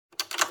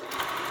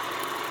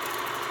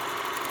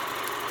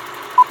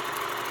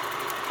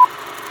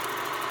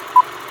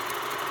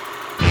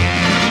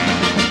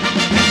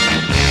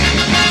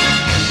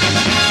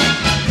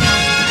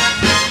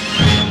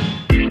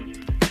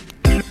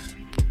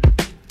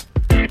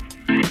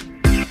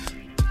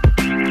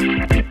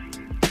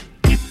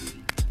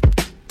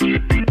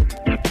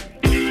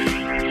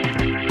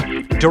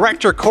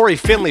Director Corey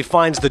Finley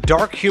finds the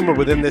dark humor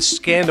within this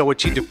scandal,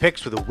 which he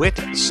depicts with wit,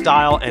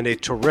 style, and a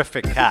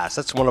terrific cast.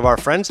 That's one of our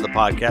friends of the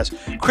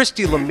podcast,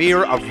 Christy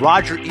Lemire of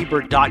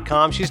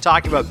RogerEbert.com. She's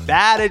talking about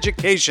Bad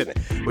Education,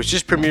 which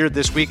just premiered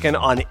this weekend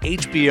on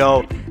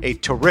HBO. A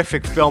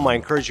terrific film. I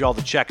encourage you all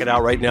to check it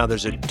out right now.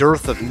 There's a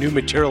dearth of new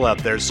material out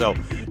there. So,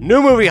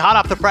 new movie, hot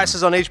off the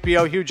presses on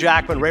HBO. Hugh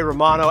Jackman, Ray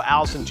Romano,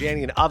 Allison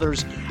Janney, and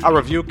others. A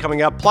review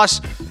coming up. Plus,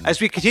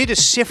 as we continue to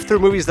sift through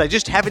movies that I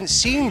just haven't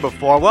seen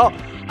before, well,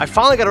 I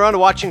finally got around to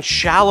watching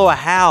Shallow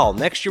Hal.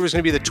 Next year was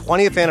going to be the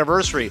 20th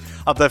anniversary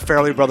of the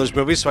Farrelly Brothers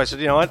movie, so I said,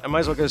 you know what, I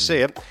might as well go see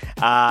it.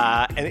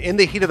 And In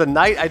the Heat of the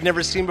Night, I'd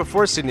never seen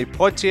before. Sidney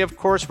Poitier, of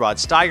course, Rod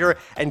Steiger,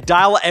 and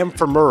Dial M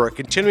for Murder.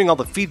 Continuing all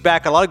the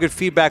feedback, a lot of good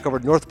feedback over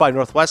North by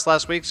Northwest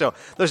last week, so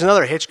there's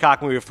another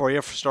Hitchcock movie for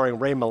you, starring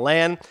Ray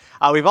Milland.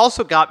 We've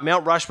also got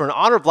Mount Rushmore. In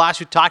honor of last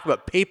week, talking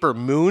about Paper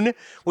Moon,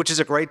 which is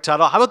a great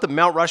title. How about the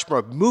Mount Rushmore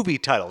of movie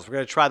titles? We're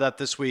going to try that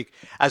this week,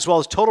 as well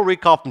as Total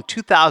Recall from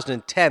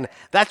 2010.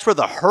 That's where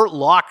The Hurt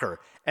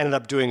Locker ended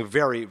up doing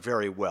very,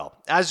 very well.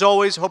 As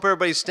always, hope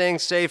everybody's staying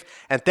safe,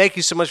 and thank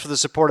you so much for the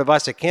support of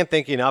us. I can't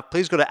thank you enough.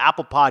 Please go to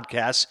Apple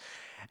Podcasts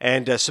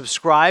and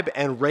subscribe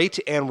and rate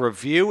and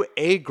review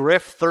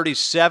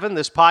AGriff37.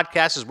 This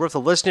podcast is worth a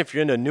listen if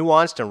you're into a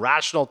nuanced and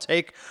rational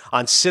take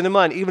on cinema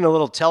and even a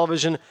little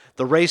television.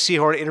 The Ray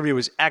Seahorn interview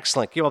was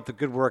excellent. Keep up the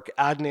good work,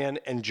 Adnan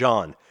and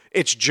John.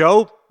 It's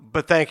Joe,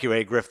 but thank you,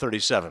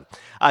 AGriff37.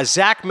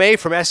 Zach May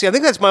from SE. I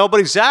think that's my old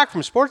buddy Zach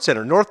from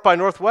SportsCenter, North by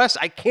Northwest.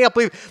 I can't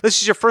believe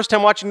this is your first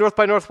time watching North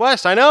by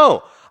Northwest. I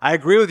know. I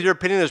agree with your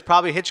opinion. There's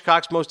probably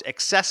Hitchcock's most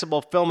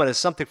accessible film and is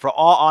something for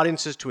all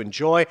audiences to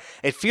enjoy.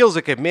 It feels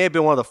like it may have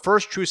been one of the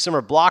first true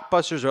summer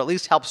blockbusters, or at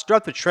least helped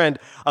start the trend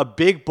of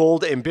big,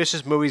 bold,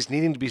 ambitious movies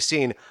needing to be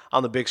seen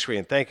on the big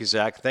screen. Thank you,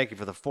 Zach. Thank you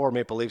for the 4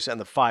 Maple Leafs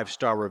and the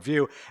 5-star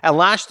review. And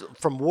last,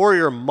 from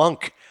Warrior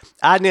Monk,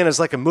 Adnan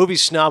is like a movie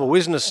snob who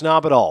isn't a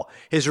snob at all.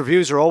 His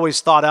reviews are always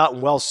thought out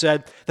and well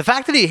said. The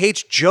fact that he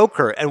hates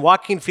Joker and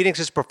Joaquin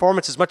Phoenix's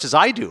performance as much as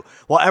I do,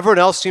 while everyone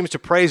else seems to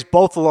praise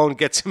both alone,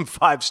 gets him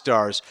 5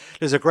 stars.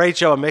 There's a great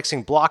job of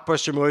mixing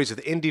blockbuster movies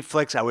with indie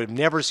flicks. I would have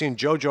never seen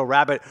Jojo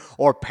Rabbit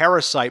or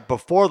Parasite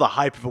before the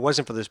hype if it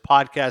wasn't for this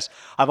podcast.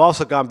 I've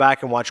also gone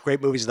back and watched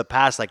great movies of the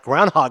past like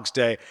Groundhog's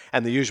Day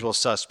and The Usual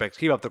Suspects.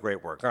 Keep up the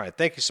great work. All right,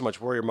 thank you so much,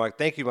 Warrior Mark.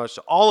 Thank you much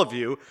to all of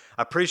you.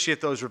 I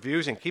appreciate those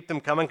reviews and keep them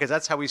coming because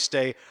that's how we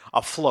stay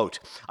afloat.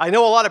 I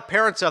know a lot of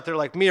parents out there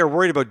like me are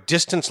worried about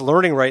distance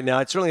learning right now.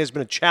 It certainly has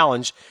been a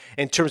challenge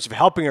in terms of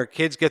helping our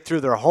kids get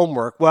through their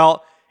homework.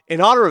 Well, in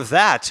honor of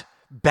that,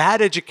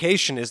 Bad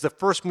Education is the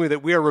first movie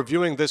that we are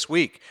reviewing this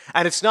week.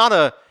 And it's not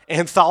an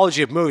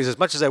anthology of movies, as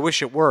much as I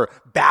wish it were.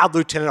 Bad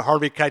Lieutenant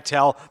Harvey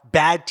Keitel,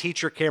 Bad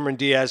Teacher Cameron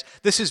Diaz.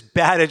 This is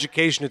Bad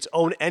Education, its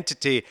own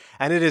entity,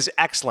 and it is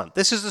excellent.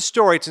 This is the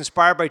story. It's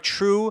inspired by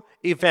true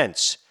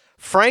events.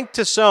 Frank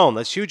Tassone,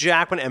 that's Hugh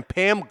Jackman, and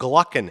Pam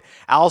Gluckin,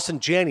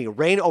 Allison Janney,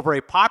 reign over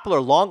a popular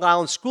Long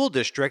Island school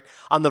district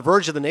on the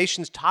verge of the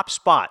nation's top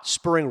spot,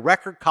 spurring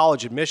record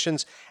college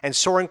admissions and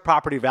soaring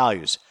property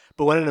values.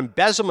 But when an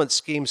embezzlement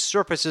scheme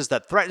surfaces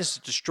that threatens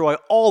to destroy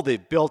all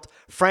they've built,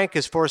 Frank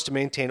is forced to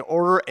maintain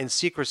order and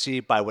secrecy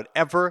by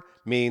whatever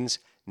means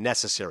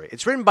necessary.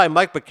 It's written by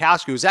Mike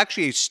Bukowski, who's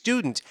actually a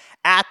student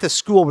at the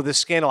school where this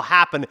scandal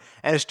happened,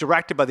 and it's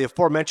directed by the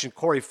aforementioned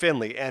Corey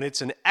Finley. And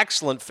it's an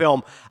excellent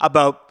film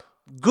about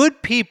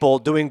good people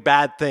doing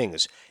bad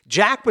things.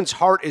 Jackman's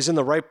heart is in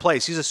the right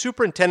place. He's a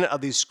superintendent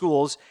of these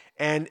schools,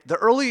 and the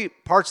early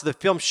parts of the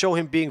film show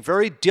him being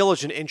very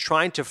diligent in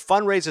trying to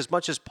fundraise as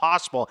much as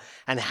possible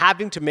and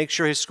having to make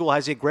sure his school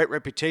has a great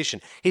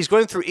reputation. He's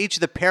going through each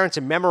of the parents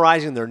and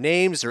memorizing their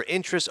names, their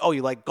interests. Oh,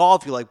 you like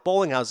golf, you like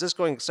bowling, how's this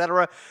going,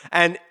 etc.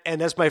 And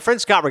as my friend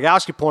Scott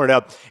Rogowski pointed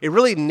out, it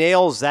really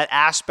nails that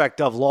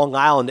aspect of Long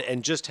Island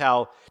and just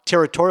how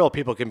territorial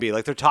people can be.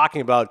 Like they're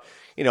talking about,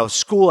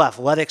 school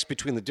athletics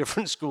between the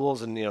different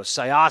schools and,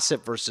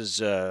 Syosset versus,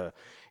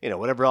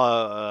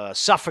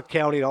 Suffolk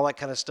County and all that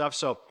kind of stuff.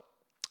 So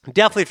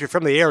definitely, if you're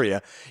from the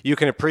area, you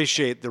can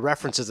appreciate the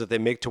references that they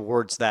make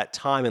towards that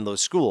time in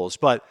those schools.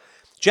 But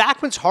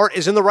Jackman's heart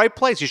is in the right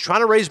place. He's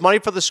trying to raise money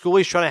for the school.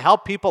 He's trying to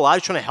help people out.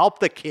 He's trying to help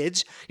the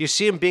kids. You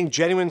see him being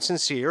genuine and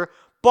sincere.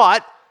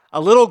 But a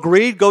little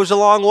greed goes a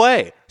long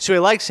way. So he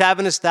likes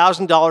having his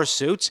 $1,000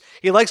 suits.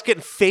 He likes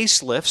getting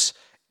facelifts.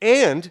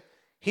 And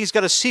he's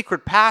got a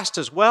secret past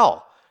as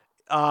well.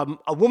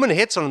 A woman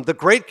hits on him, the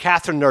great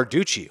Catherine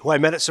Narducci, who I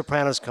met at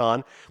Sopranos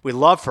Con. We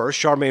love her,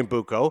 Charmaine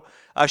Bucco.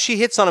 She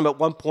hits on him at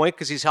one point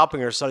because he's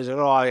helping her son. He's like,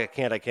 oh, I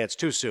can't, it's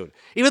too soon.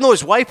 Even though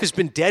his wife has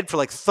been dead for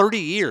like 30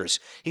 years,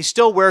 he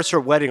still wears her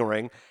wedding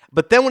ring.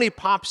 But then when he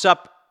pops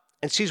up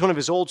and sees one of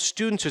his old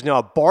students who's now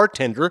a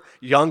bartender,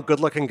 young,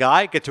 good-looking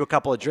guy, get to a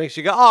couple of drinks,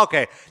 you go, oh,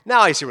 okay,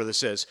 now I see where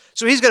this is.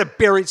 So he's got a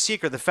buried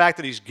secret, the fact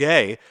that he's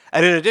gay.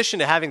 And in addition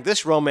to having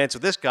this romance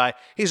with this guy,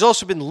 he's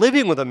also been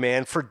living with a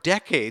man for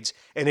decades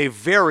in a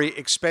very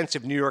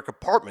expensive New York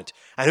apartment.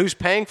 And who's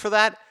paying for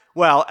that?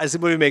 Well, as the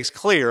movie makes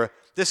clear,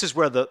 this is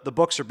where the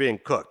books are being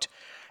cooked.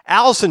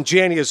 Allison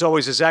Janney, as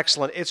always, is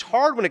excellent. It's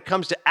hard when it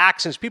comes to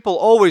accents. People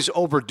always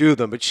overdo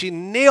them, but she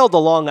nailed the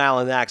Long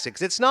Island accent.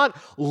 'Cause it's not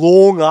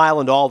Long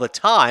Island all the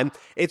time.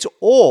 It's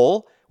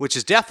all, which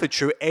is definitely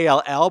true,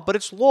 A-L-L, but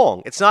it's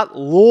long. It's not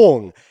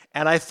long.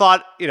 And I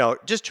thought,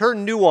 just her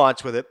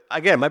nuance with it.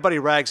 Again, my buddy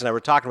Rags and I were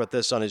talking about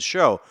this on his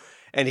show,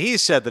 and he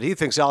said that he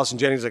thinks Allison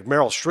Janney is like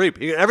Meryl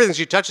Streep. Everything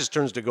she touches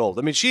turns to gold.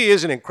 I mean, she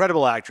is an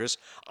incredible actress.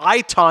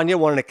 I, Tonya,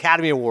 won an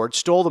Academy Award,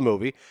 stole the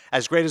movie,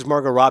 as great as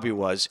Margot Robbie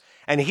was.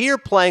 And here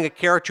playing a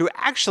character who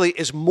actually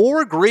is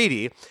more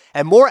greedy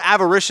and more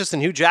avaricious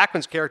than Hugh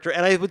Jackman's character,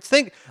 and I would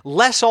think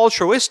less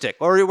altruistic.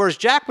 Whereas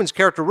Jackman's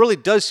character really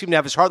does seem to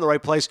have his heart in the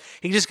right place.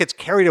 He just gets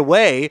carried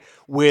away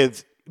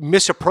with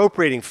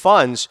misappropriating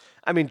funds.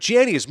 I mean,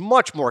 Janney is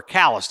much more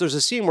callous. There's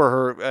a scene where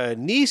her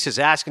niece is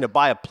asking to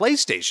buy a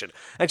PlayStation.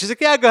 And she's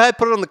like, yeah, go ahead,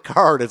 put it on the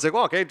card. It's like,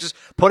 well, okay, just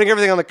putting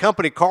everything on the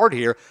company card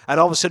here. And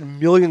all of a sudden,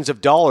 millions of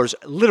dollars,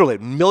 literally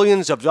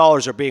millions of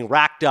dollars are being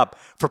racked up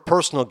for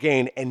personal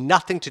gain and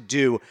nothing to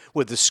do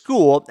with the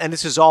school. And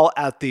this is all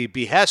at the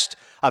behest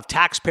of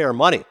taxpayer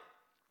money.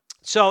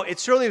 So it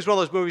certainly is one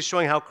of those movies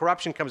showing how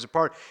corruption comes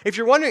apart. If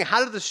you're wondering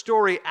how did the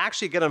story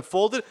actually get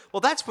unfolded,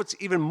 well, that's what's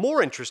even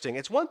more interesting.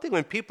 It's one thing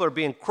when people are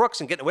being crooks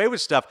and getting away with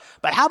stuff,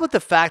 but how about the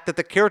fact that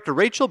the character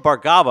Rachel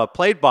Bhargava,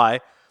 played by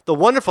the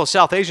wonderful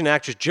South Asian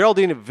actress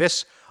Geraldine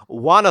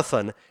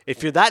Viswanathan, if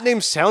that name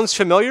sounds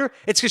familiar,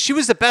 it's because she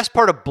was the best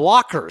part of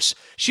Blockers.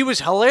 She was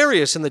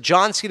hilarious in the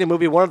John Cena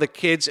movie, One of the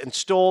Kids, and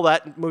stole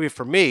that movie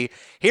from me.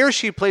 Here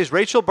she plays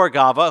Rachel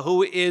Bhargava,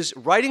 who is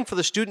writing for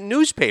the student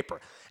newspaper.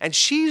 And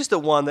she's the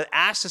one that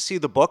asks to see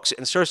the books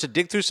and starts to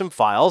dig through some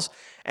files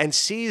and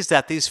sees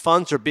that these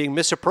funds are being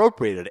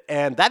misappropriated.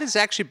 And that is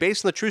actually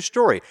based on the true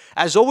story.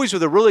 As always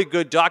with a really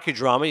good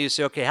docudrama, you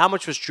say, okay, how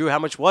much was true, how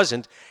much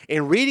wasn't?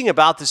 In reading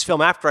about this film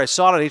after I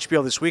saw it on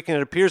HBO this weekend,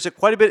 it appears that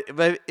quite a bit of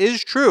it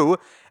is true,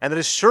 and that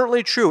is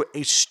certainly true.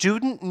 A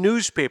student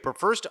newspaper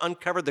first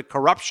uncovered the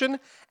corruption,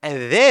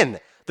 and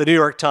then the New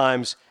York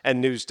Times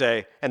and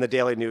Newsday and the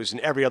Daily News and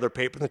every other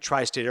paper in the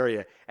tri-state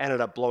area ended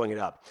up blowing it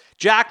up.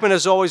 Jackman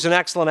is always an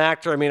excellent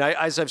actor. I mean,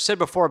 as I've said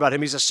before about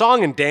him, he's a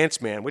song and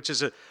dance man, which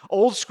is an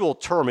old school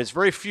term. It's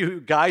very few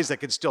guys that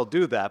can still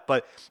do that,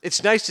 but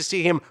it's nice to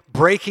see him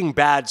breaking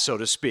bad, so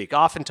to speak.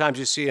 Oftentimes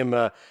you see him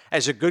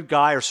as a good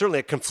guy, or certainly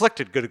a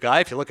conflicted good guy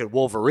if you look at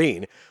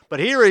Wolverine. But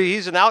here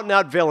he's an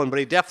out-and-out villain, but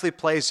he definitely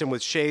plays him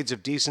with shades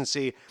of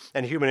decency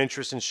and human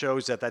interest and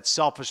shows that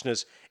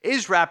selfishness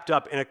is wrapped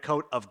up in a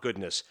coat of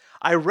goodness.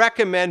 I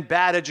recommend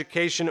Bad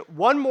Education.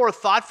 One more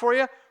thought for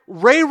you.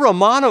 Ray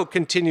Romano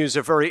continues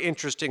a very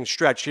interesting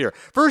stretch here.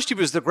 First, he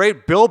was the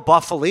great Bill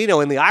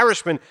Buffalino in The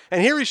Irishman,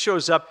 and here he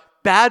shows up,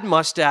 bad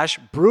mustache,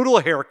 brutal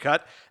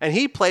haircut, and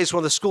he plays one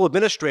of the school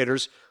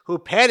administrators who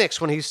panics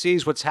when he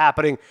sees what's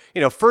happening.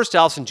 First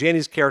Allison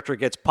Janney's character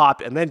gets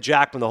popped, and then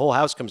Jackman, the whole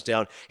house comes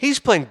down. He's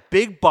playing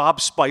Big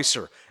Bob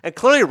Spicer, and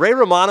clearly Ray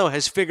Romano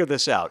has figured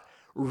this out.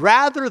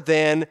 Rather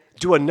than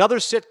do another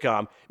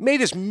sitcom, made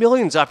his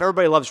millions off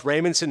Everybody Loves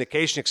Raymond,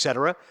 syndication,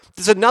 etc.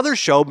 There's another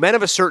show, Men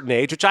of a Certain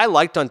Age, which I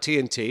liked on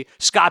TNT,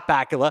 Scott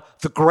Bakula,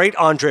 the great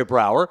Andre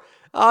Braugher.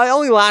 It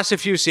only lasts a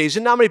few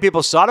seasons. Not many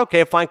people saw it.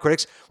 Okay, fine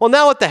critics. Well,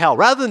 now what the hell?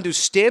 Rather than do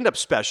stand-up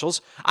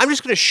specials, I'm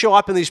just going to show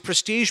up in these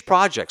prestige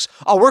projects.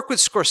 I'll work with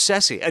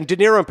Scorsese and De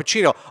Niro and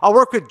Pacino. I'll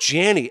work with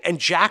Janney and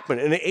Jackman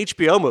in an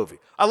HBO movie.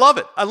 I love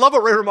it. I love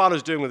what Ray Romano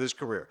is doing with his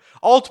career.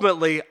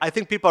 Ultimately, I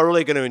think people are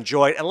really going to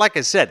enjoy it. And like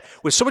I said,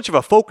 with so much of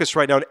a focus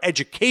right now on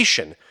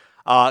education,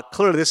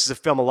 clearly this is a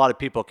film a lot of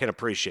people can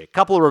appreciate.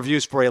 Couple of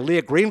reviews for you.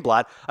 Leah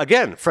Greenblatt,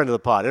 again, friend of the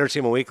pod,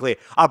 Entertainment Weekly.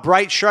 A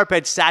bright,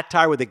 sharp-edged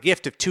satire with the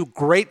gift of two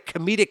great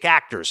comedic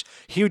actors,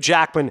 Hugh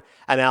Jackman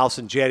and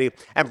Allison Janney.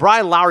 And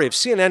Brian Lowry of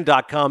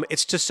CNN.com,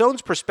 it's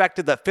Tasson's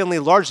perspective that Finley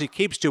largely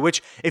keeps to,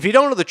 which, if you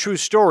don't know the true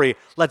story,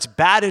 lets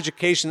Bad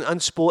Education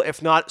unspool,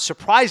 if not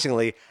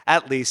surprisingly,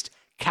 at least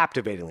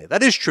captivatingly.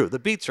 That is true. The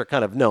beats are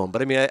kind of known,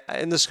 but I mean,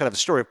 in this kind of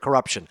story of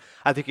corruption,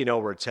 I think you know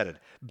where it's headed.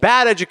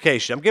 Bad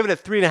Education. I'm giving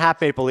it 3.5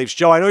 Maple Leafs.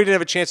 Joe, I know you didn't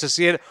have a chance to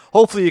see it.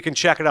 Hopefully you can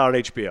check it out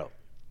on HBO.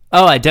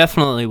 Oh, I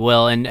definitely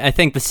will. And I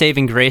think the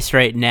saving grace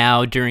right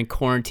now during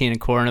quarantine and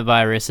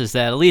coronavirus is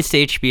that at least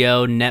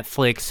HBO,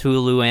 Netflix,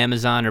 Hulu,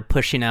 Amazon are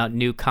pushing out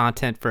new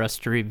content for us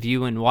to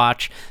review and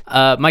watch.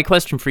 My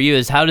question for you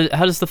is, how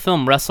does the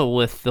film wrestle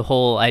with the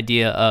whole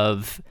idea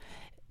of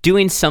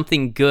doing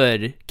something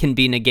good can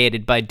be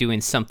negated by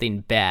doing something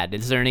bad?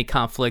 Is there any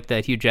conflict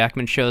that Hugh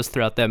Jackman shows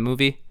throughout that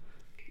movie?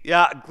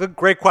 Yeah,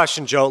 great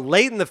question, Joe.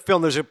 Late in the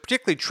film, there's a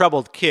particularly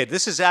troubled kid.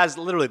 This is as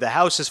literally the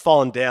house has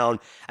fallen down,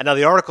 and now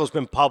the article's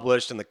been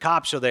published, and the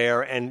cops are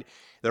there, and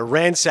they're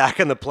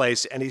ransacking the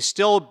place, and he's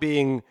still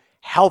being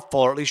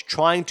helpful, or at least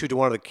trying to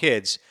one of the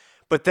kids.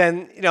 But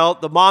then,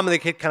 the mom and the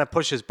kid kind of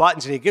push his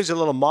buttons, and he gives a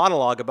little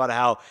monologue about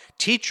how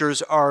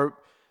teachers are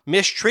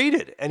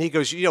mistreated. And he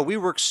goes, we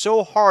work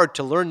so hard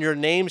to learn your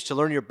names, to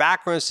learn your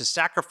backgrounds, to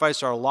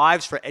sacrifice our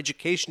lives for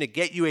education, to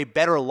get you a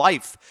better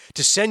life,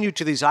 to send you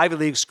to these Ivy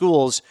League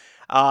schools.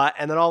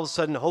 And then all of a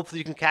sudden, hopefully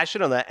you can cash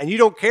in on that. And you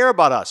don't care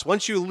about us.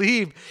 Once you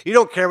leave, you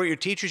don't care about your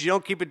teachers. You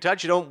don't keep in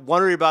touch. You don't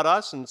worry about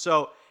us. And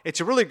so It's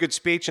a really good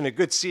speech and a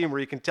good scene where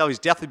you can tell he's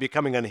definitely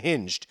becoming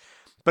unhinged.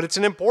 But it's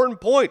an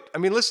important point. I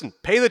mean, listen,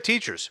 pay the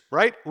teachers,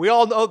 right? We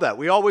all know that.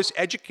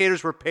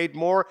 Educators were paid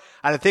more.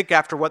 And I think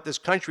after what this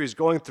country is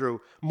going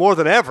through, more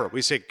than ever,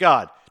 we say,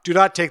 God, do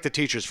not take the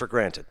teachers for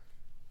granted.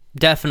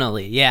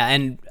 Definitely, yeah.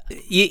 And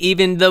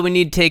even though we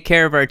need to take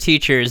care of our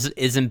teachers,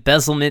 is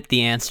embezzlement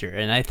the answer?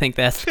 And I think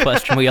that's the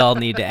question we all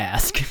need to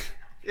ask.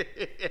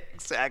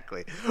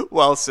 Exactly.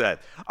 Well said.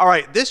 All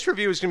right, this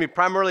review is going to be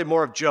primarily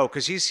more of Joe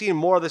because he's seen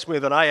more of this movie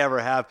than I ever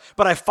have.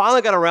 But I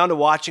finally got around to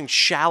watching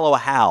Shallow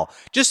Hal.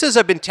 Just as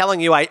I've been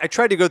telling you, I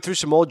tried to go through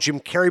some old Jim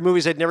Carrey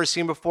movies I'd never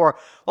seen before.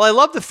 Well, I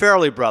love the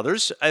Farrelly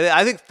brothers.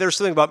 I think there's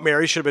something about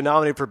Mary should have been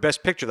nominated for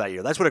Best Picture that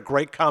year. That's what a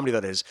great comedy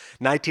that is,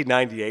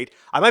 1998.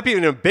 I might be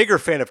even a bigger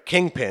fan of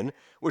Kingpin,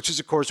 which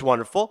is, of course,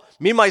 wonderful.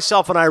 Me,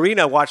 Myself, and Irene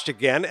I watched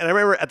again, and I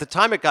remember at the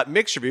time it got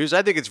mixed reviews.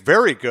 I think it's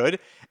very good.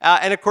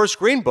 And, of course,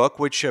 Green Book,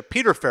 which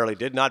Peter Farrelly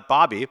did, not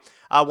Bobby,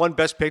 won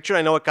Best Picture.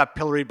 I know it got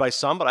pilloried by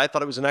some, but I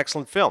thought it was an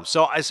excellent film.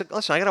 So I said,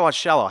 listen, I got to watch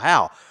Shallow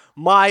Hal.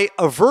 My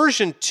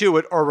aversion to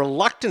it or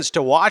reluctance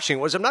to watching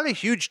it was I'm not a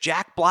huge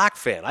Jack Black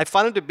fan. I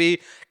find him to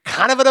be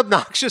kind of an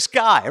obnoxious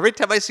guy. Every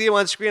time I see him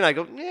on screen, I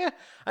go,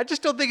 I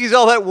just don't think he's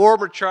all that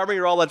warm or charming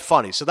or all that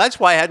funny. So that's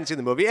why I hadn't seen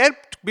the movie. And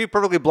to be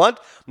perfectly blunt,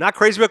 I'm not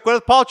crazy about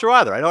Gwyneth Paltrow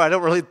either. I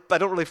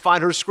don't really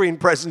find her screen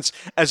presence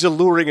as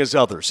alluring as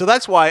others. So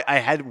that's why I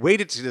had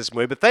waited to see this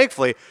movie. But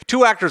thankfully,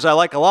 two actors I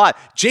like a lot.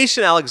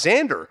 Jason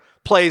Alexander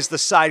plays the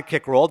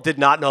sidekick role. Did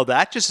not know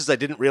that, just as I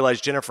didn't realize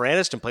Jennifer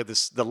Aniston played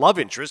the love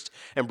interest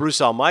and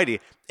Bruce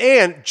Almighty.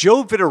 And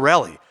Joe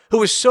Vitarelli, who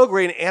was so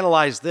great in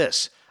Analyze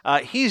This.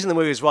 He's in the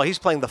movie as well. He's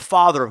playing the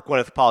father of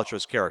Gwyneth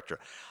Paltrow's character.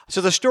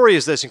 So the story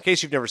is this, in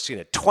case you've never seen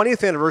it.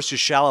 20th anniversary of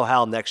Shallow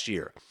Hal next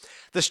year.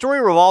 The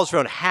story revolves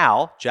around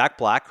Hal, Jack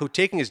Black, who,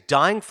 taking his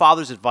dying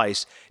father's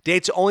advice,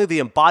 dates only the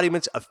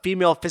embodiments of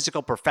female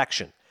physical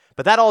perfection.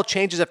 But that all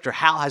changes after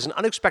Hal has an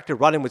unexpected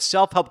run-in with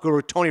self-help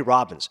guru Tony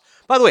Robbins.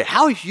 By the way,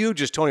 how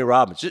huge is Tony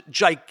Robbins? Just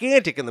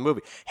gigantic in the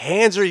movie.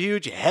 Hands are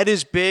huge, head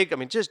is big. I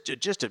mean, just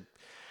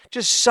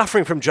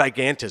suffering from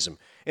gigantism,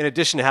 in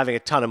addition to having a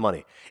ton of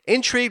money.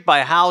 Intrigued by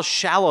Hal's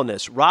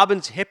shallowness,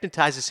 Robbins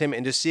hypnotizes him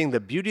into seeing the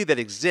beauty that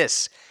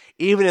exists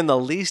even in the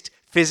least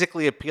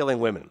physically appealing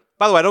women.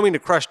 By the way, I don't mean to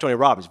crush Tony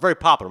Robbins. Very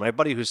popular. My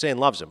buddy Hussein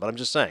loves him, but I'm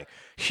just saying.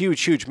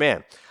 Huge, huge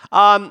man.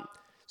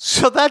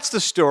 So that's the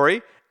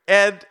story.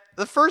 And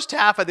the first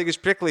half, I think, is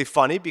particularly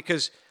funny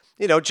because,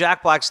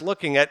 Jack Black's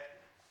looking at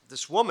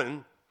this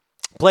woman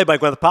played by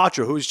Gwyneth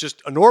Paltrow, who's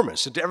just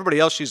enormous. And to everybody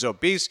else, she's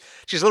obese.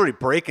 She's literally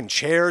breaking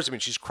chairs. I mean,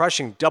 she's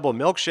crushing double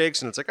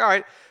milkshakes. And it's like, all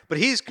right. But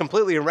he's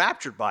completely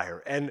enraptured by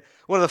her. And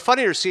one of the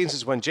funnier scenes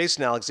is when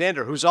Jason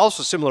Alexander, who's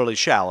also similarly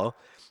shallow,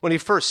 when he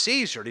first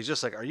sees her, he's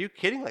just like, are you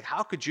kidding? Like,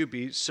 how could you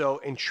be so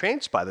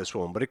entranced by this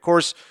woman? But of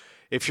course,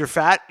 if you're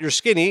fat, you're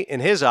skinny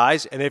in his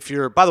eyes. And if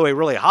you're, by the way,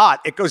 really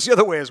hot, it goes the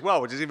other way as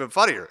well, which is even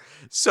funnier.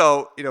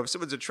 So, if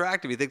someone's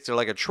attractive, he thinks they're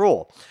like a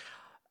troll.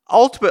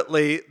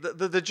 Ultimately,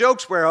 the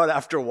jokes wear out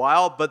after a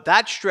while, but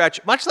that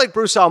stretch, much like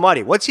Bruce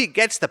Almighty, once he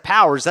gets the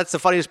powers, that's the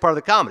funniest part of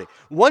the comedy.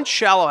 Once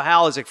Shallow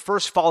Hal is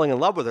first falling in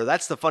love with her,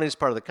 that's the funniest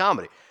part of the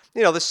comedy.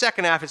 The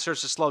second half, it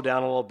starts to slow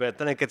down a little bit.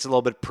 Then it gets a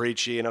little bit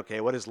preachy. And okay,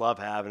 what does love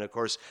have? And of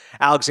course,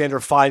 Alexander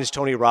finds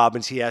Tony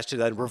Robbins. He has to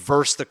then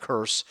reverse the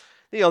curse.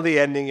 The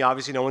ending,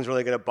 obviously no one's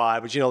really going to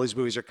buy, but these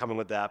movies are coming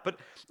with that. But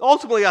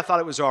ultimately, I thought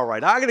it was all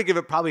right. I'm going to give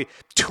it probably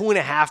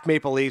 2.5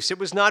 Maple Leafs. It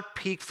was not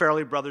peak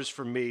Farrelly Brothers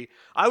for me.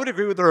 I would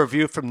agree with the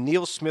review from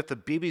Neil Smith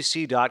of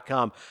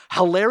BBC.com.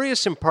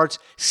 Hilarious in parts,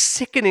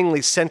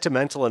 sickeningly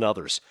sentimental in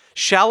others.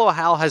 Shallow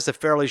Hal has the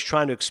Farrellys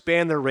trying to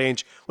expand their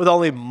range with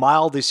only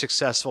mildly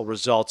successful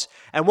results.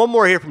 And one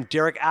more here from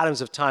Derek Adams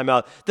of Time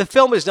Out. The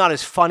film is not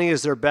as funny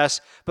as their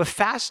best, but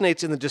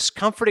fascinates in the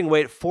discomforting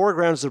way it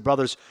foregrounds the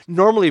brothers'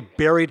 normally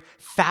buried,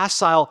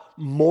 facile,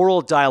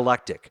 moral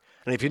dialectic.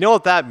 And if you know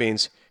what that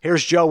means,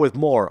 here's Joe with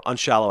more on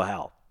Shallow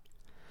Hal.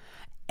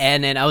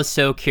 And I was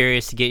so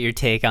curious to get your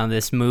take on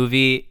this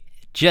movie,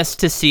 just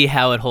to see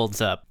how it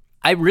holds up.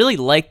 I really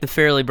like the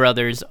Farrelly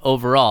Brothers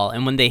overall,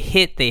 and when they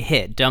hit, they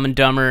hit. Dumb and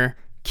Dumber,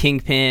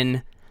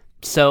 Kingpin.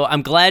 So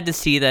I'm glad to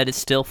see that it's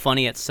still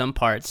funny at some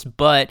parts,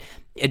 but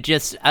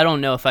I don't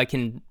know if I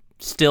can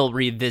still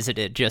revisit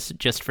it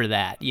just for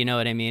that. You know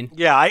what I mean?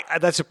 Yeah,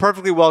 that's a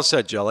perfectly well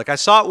said, Joe. Like, I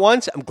saw it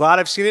once. I'm glad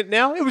I've seen it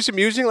now. It was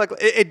amusing. Like,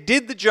 it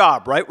did the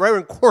job, right? Right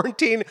in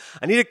quarantine,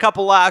 I need a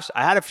couple laughs.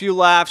 I had a few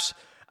laughs.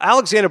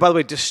 Alexander, by the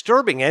way,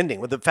 disturbing ending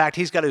with the fact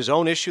he's got his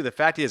own issue, the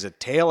fact he has a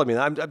tail. I mean,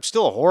 I'm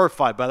still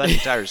horrified by that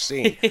entire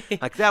scene.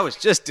 Like, that was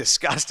just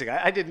disgusting.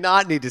 I did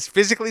not need to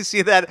physically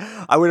see that.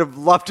 I would have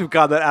loved to have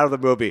gotten that out of the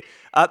movie.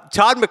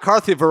 Todd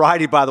McCarthy of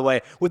Variety, by the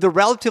way, with the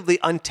relatively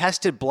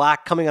untested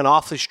Black coming on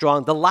awfully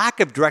strong, the lack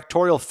of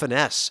directorial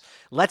finesse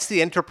lets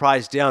the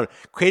Enterprise down,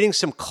 creating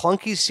some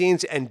clunky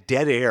scenes and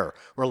dead air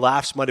where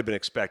laughs might have been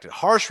expected.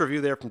 Harsh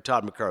review there from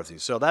Todd McCarthy.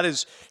 So that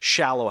is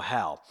Shallow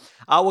Hal.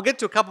 We'll get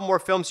to a couple more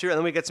films here, and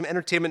then we get some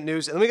entertainment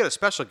news, and then we got a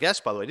special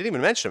guest, by the way. I didn't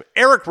even mention him.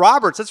 Eric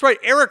Roberts. That's right,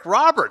 Eric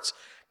Roberts.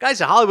 Guy's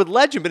a Hollywood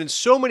legend, been in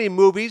so many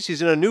movies.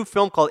 He's in a new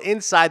film called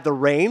Inside the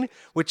Rain,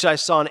 which I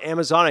saw on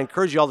Amazon. I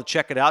encourage you all to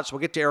check it out. So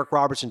we'll get to Eric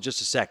Roberts in just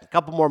a second. A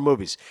couple more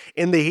movies.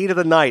 In the Heat of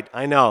the Night,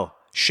 I know.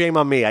 Shame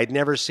on me. I'd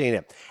never seen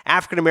it.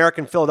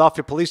 African-American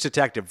Philadelphia police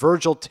detective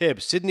Virgil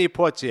Tibbs, Sidney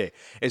Poitier,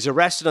 is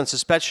arrested on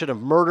suspicion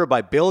of murder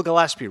by Bill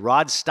Gillespie,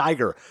 Rod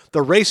Steiger,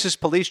 the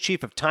racist police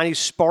chief of tiny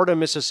Sparta,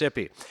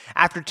 Mississippi.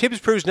 After Tibbs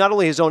proves not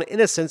only his own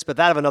innocence, but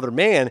that of another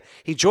man,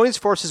 he joins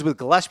forces with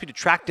Gillespie to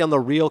track down the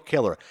real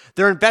killer.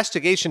 Their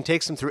investigation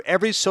takes them through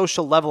every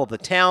social level of the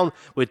town,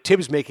 with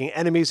Tibbs making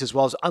enemies as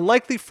well as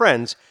unlikely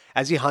friends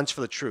as he hunts for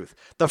the truth.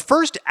 The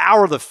first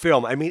hour of the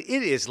film, I mean,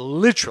 it is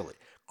literally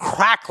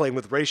crackling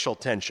with racial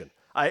tension.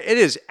 It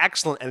is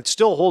excellent, and it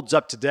still holds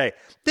up today.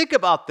 Think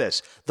about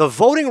this. The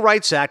Voting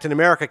Rights Act in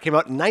America came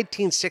out in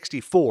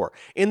 1964.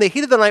 In the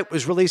Heat of the Night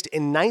was released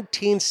in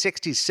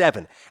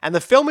 1967, and the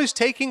film is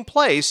taking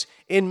place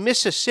in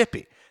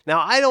Mississippi. Now,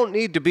 I don't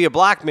need to be a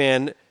black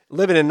man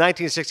living in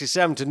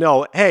 1967 to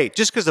know, hey,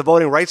 just because the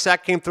Voting Rights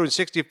Act came through in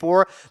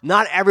 64,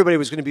 not everybody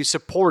was going to be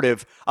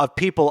supportive of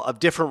people of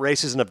different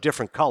races and of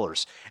different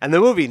colors. And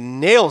the movie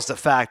nails the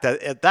fact that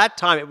at that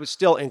time it was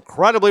still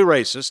incredibly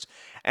racist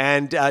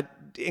and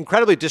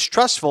incredibly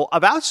distrustful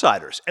of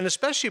outsiders, and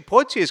especially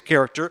Poitier's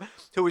character,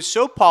 who is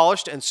so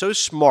polished and so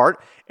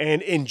smart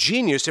and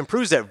ingenious, and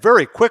proves that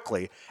very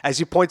quickly as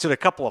he points at a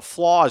couple of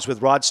flaws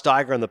with Rod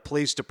Steiger and the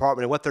police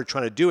department and what they're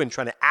trying to do and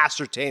trying to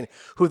ascertain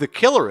who the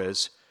killer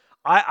is.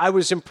 I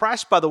was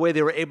impressed by the way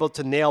they were able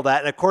to nail that.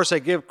 And of course, I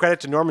give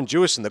credit to Norman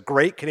Jewison, the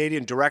great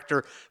Canadian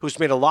director who's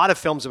made a lot of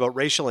films about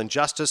racial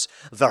injustice.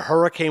 The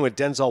Hurricane with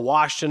Denzel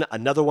Washington,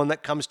 another one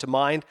that comes to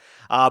mind.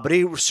 But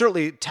he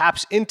certainly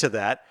taps into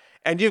that.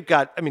 And you've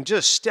got,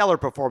 just stellar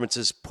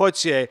performances.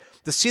 Poitier,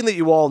 the scene that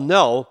you all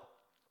know,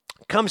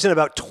 comes in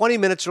about 20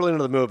 minutes early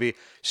into the movie.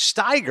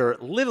 Steiger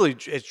literally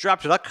has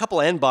dropped a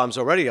couple N-bombs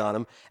already on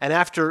him. And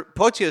after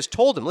Poitier has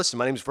told him, listen,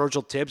 my name's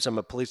Virgil Tibbs, I'm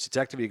a police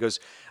detective, he goes,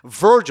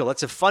 Virgil,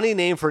 that's a funny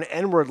name for an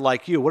N-word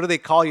like you. What do they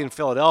call you in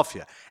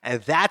Philadelphia?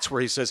 And that's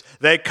where he says,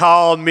 they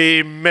call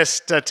me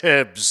Mr.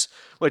 Tibbs,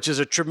 which is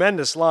a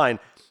tremendous line.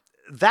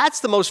 That's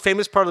the most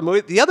famous part of the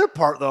movie. The other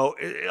part, though,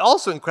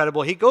 also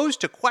incredible. He goes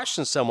to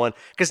question someone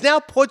because now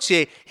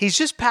Poitier, he's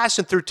just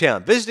passing through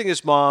town, visiting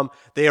his mom.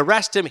 They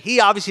arrest him. He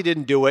obviously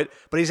didn't do it,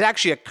 but he's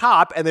actually a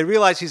cop, and they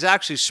realize he's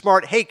actually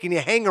smart. Hey, can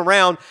you hang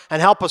around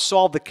and help us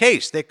solve the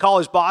case? They call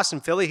his boss in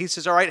Philly. He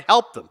says, all right,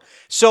 help them.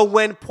 So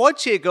when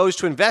Poitier goes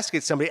to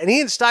investigate somebody, and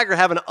he and Steiger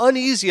have an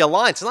uneasy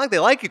alliance, it's not like they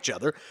like each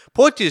other.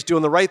 Poitier's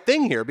doing the right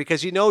thing here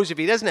because he knows if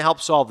he doesn't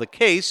help solve the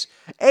case,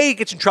 A, he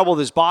gets in trouble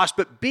with his boss,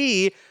 but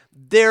B,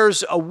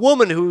 there's a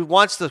woman who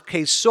wants the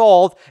case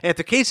solved, and if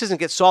the case doesn't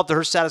get solved to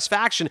her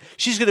satisfaction,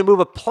 she's going to move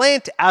a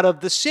plant out of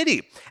the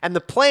city. And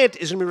the plant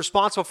is going to be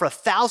responsible for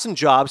 1,000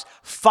 jobs,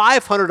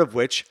 500 of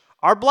which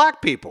are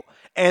black people.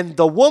 And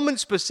the woman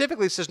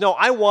specifically says, no,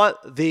 I want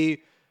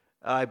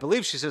I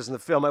believe she says in the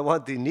film, I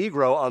want the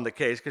Negro on the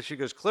case, because she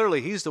goes,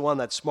 clearly he's the one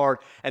that's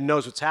smart and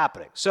knows what's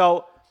happening.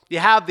 So you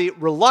have the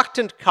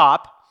reluctant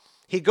cop.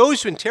 He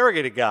goes to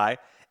interrogate a guy.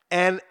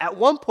 And at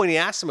one point, he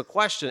asks him a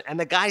question, and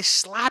the guy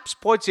slaps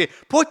Poitier.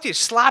 Poitier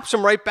slaps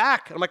him right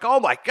back. And I'm like, oh,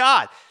 my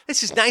God.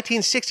 This is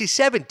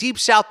 1967, Deep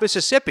South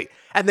Mississippi.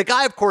 And the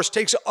guy, of course,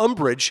 takes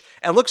umbrage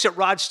and looks at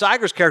Rod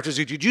Steiger's character and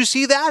says, did you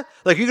see that?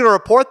 Like, you going to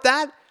report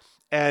that?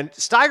 And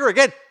Steiger,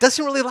 again,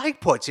 doesn't really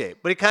like Poitier,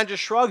 but he kind of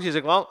just shrugs. He's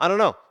like, well, I don't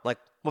know. Like,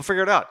 we'll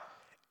figure it out.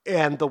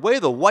 And the way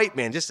the white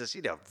man, just this,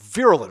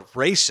 virulent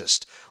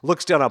racist,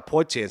 looks down on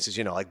Poitier and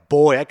says,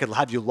 boy, I could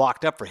have you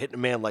locked up for hitting a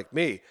man like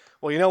me.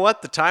 Well, you know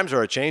what? The times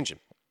are a-changing.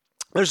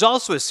 There's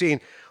also a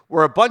scene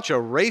where a bunch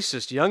of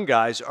racist young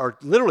guys are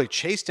literally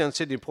chased down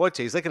Sidney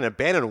Poitier. He's like in an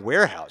abandoned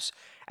warehouse,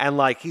 and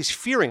he's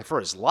fearing for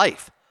his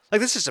life.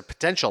 Like, this is a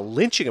potential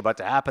lynching about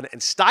to happen, and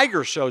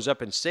Steiger shows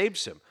up and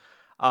saves him.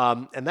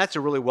 And that's a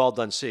really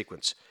well-done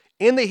sequence.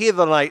 In the Heat of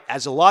the Night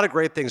has a lot of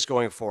great things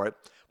going for it,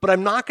 but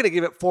I'm not going to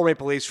give it 4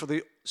 Maple Leafs for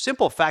the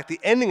simple fact the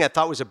ending I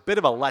thought was a bit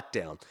of a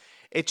letdown.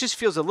 It just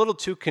feels a little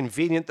too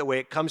convenient the way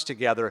it comes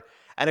together.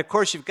 And, of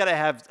course, you've got to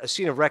have a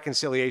scene of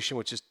reconciliation,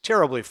 which is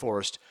terribly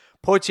forced.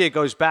 Poitier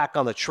goes back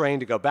on the train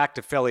to go back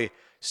to Philly.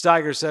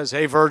 Steiger says,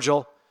 hey,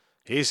 Virgil.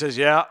 He says,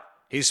 yeah.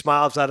 He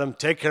smiles at him.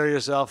 Take care of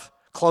yourself.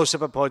 Close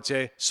up at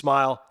Poitier.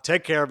 Smile.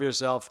 Take care of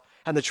yourself.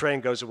 And the train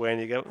goes away,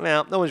 and you go,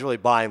 well, no one's really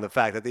buying the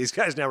fact that these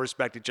guys now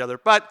respect each other.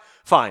 But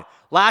fine.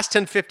 Last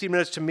 10, 15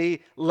 minutes to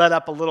me let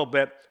up a little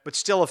bit, but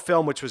still a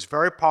film which was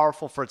very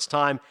powerful for its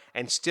time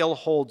and still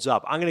holds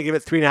up. I'm going to give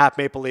it 3.5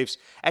 Maple Leafs.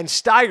 And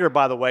Steiger,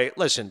 by the way,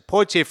 listen,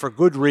 Poitier, for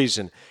good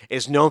reason,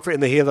 is known for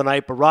In the Heat of the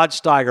Night, but Rod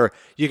Steiger,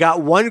 you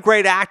got one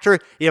great actor,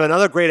 you have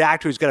another great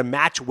actor who's going to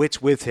match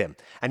wits with him.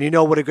 And you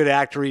know what a good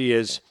actor he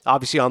is.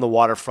 Obviously on the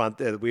waterfront,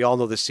 we all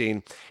know the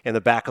scene in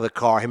the back of the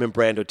car, him and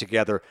Brando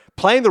together,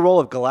 playing the role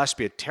of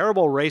Gillespie, a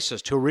terrible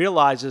racist who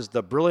realizes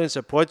the brilliance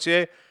of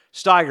Poitier.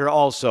 Steiger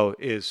also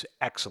is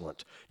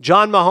excellent.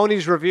 John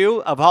Mahoney's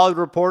review of Hollywood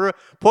Reporter: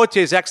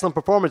 Poitier's excellent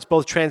performance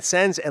both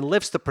transcends and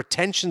lifts the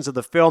pretensions of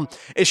the film,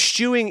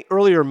 eschewing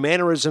earlier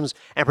mannerisms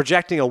and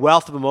projecting a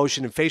wealth of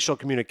emotion and facial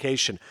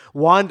communication.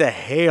 Wanda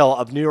Hale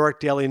of New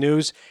York Daily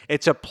News: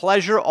 it's a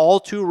pleasure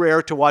all too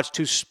rare to watch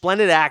two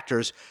splendid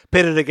actors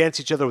pitted against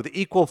each other with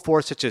equal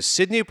force, such as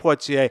Sidney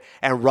Poitier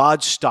and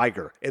Rod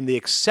Steiger in the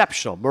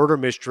exceptional murder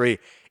mystery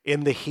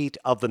In the Heat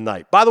of the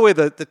Night. By the way,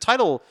 the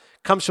title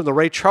comes from the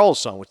Ray Charles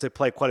song, which they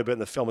play quite a bit in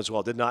the film as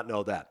well. Did not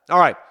know that. All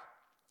right.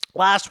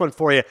 Last one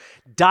for you.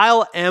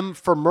 Dial M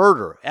for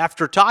Murder.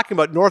 After talking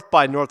about North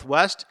by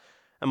Northwest,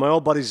 and my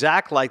old buddy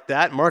Zach liked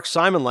that, Mark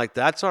Simon liked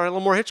that, so all right, a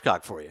little more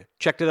Hitchcock for you.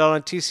 Checked it out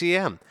on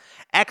TCM.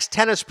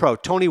 Ex-tennis pro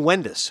Tony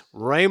Wendis,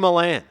 Ray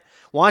Milland,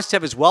 wants to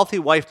have his wealthy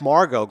wife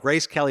Margot,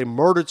 Grace Kelly,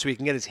 murdered so he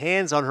can get his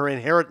hands on her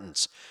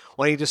inheritance.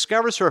 When he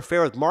discovers her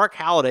affair with Mark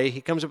Halliday, he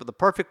comes up with the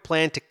perfect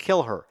plan to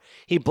kill her.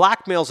 He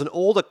blackmails an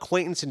old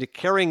acquaintance into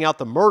carrying out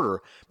the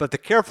murder, but the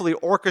carefully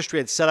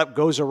orchestrated setup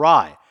goes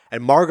awry,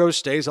 and Margot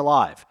stays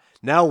alive.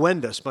 Now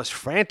Wendis must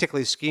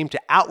frantically scheme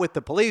to outwit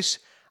the police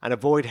and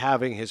avoid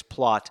having his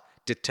plot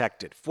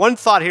detected. One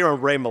thought here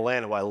on Ray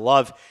Milland, who I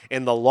love,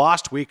 in The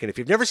Lost Weekend. If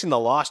you've never seen The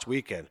Lost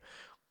Weekend,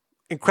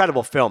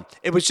 incredible film.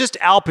 It was just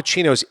Al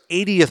Pacino's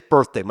 80th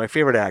birthday, my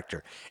favorite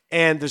actor.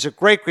 And there's a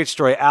great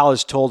story Al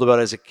has told about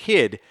as a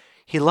kid.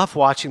 He loved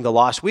watching The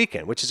Lost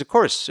Weekend, which is, of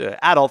course,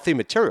 adult theme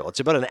material. It's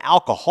about an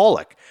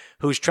alcoholic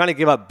who's trying to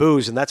give up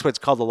booze, and that's why it's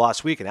called The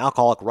Lost Weekend,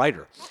 alcoholic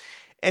writer.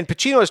 And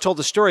Pacino has told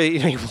the story,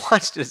 he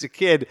watched it as a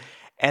kid,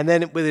 and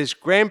then with his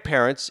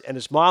grandparents and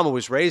his mom who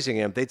was raising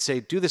him, they'd say,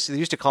 do this. They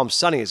used to call him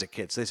Sonny as a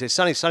kid. So they'd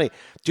say, Sonny,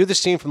 do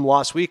this scene from The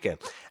Lost Weekend.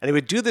 And he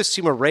would do this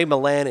scene where Ray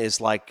Milland is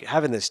like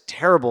having this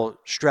terrible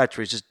stretch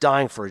where he's just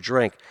dying for a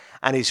drink.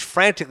 And he's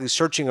frantically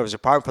searching over his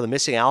apartment for the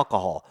missing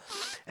alcohol.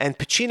 And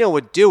Pacino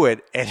would do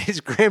it, and his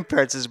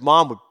grandparents, his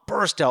mom, would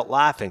burst out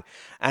laughing.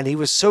 And he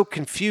was so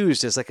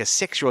confused as like a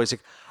 6-year-old. He's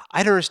like,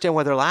 I don't understand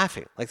why they're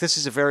laughing. Like, this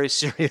is a very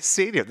serious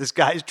scene here. This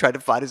guy's trying to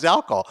find his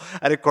alcohol.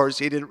 And, of course,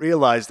 he didn't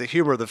realize the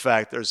humor of the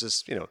fact there's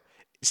this,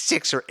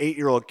 6 or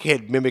 8-year-old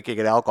kid mimicking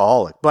an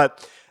alcoholic.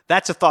 But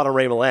that's a thought on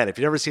Ray Milland. If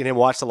you've never seen him,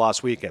 watch The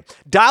Lost Weekend.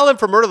 Dial M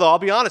for Murder, though, I'll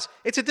be honest,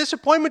 it's a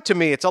disappointment to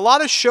me. It's a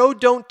lot of show,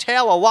 don't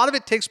tell. A lot of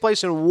it takes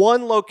place in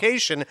one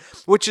location,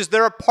 which is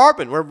their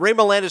apartment, where Ray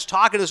Milland is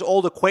talking to his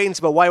old acquaintance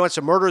about why he wants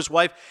to murder his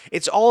wife.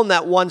 It's all in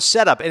that one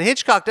setup. And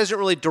Hitchcock doesn't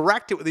really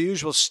direct it with the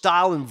usual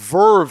style and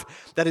verve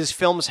that his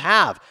films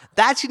have.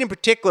 That scene in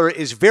particular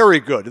is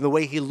very good in the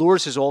way he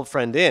lures his old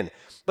friend in.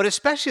 But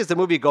especially as the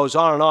movie goes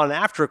on and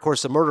after, of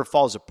course, the murder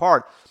falls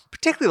apart,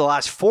 particularly the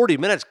last 40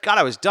 minutes, God,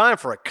 I was dying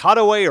for a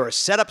cutaway or a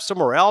setup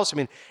somewhere else. I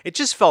mean, it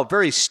just felt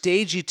very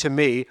stagey to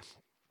me.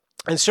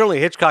 And certainly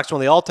Hitchcock's one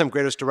of the all-time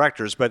greatest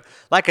directors, but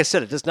like I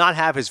said, it does not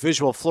have his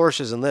visual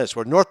flourishes in this,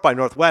 where North by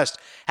Northwest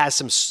has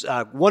some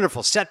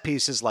wonderful set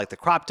pieces like the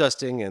crop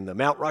dusting and the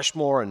Mount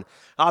Rushmore, and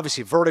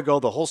obviously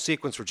Vertigo, the whole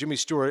sequence where Jimmy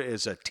Stewart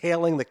is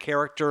tailing the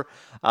character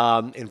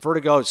in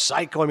Vertigo,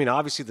 Psycho, I mean,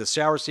 obviously the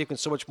Sauer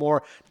sequence, so much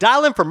more.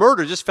 Dial M for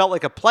Murder just felt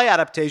like a play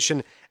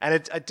adaptation, and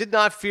it did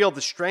not feel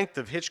the strength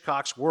of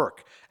Hitchcock's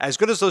work. As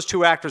good as those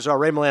two actors are,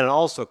 Ray Milland and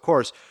also, of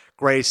course,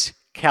 Grace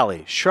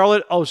Kelly.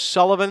 Charlotte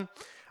O'Sullivan.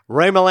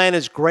 Ray Milland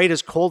is great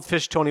as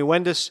Coldfish Tony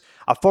Wendis,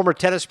 a former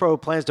tennis pro who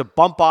plans to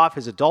bump off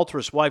his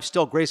adulterous wife.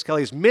 Still, Grace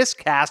Kelly is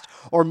miscast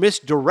or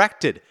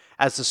misdirected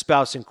as the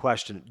spouse in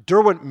question.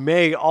 Derwent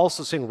May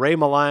also saying Ray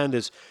Milland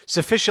is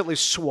sufficiently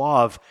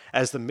suave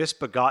as the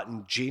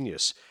misbegotten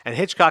genius. And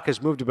Hitchcock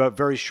has moved about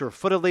very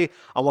sure-footedly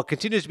on what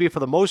continues to be, for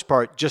the most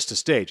part, just a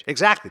stage.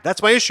 Exactly.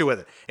 That's my issue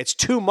with it. It's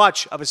too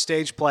much of a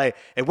stage play.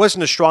 It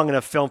wasn't a strong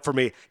enough film for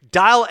me.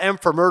 Dial M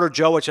for Murder,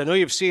 Joe, which I know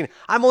you've seen.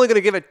 I'm only going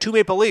to give it 2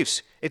 Maple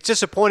Leafs. It's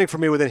disappointing for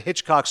me within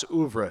Hitchcock's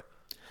oeuvre.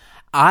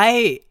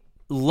 I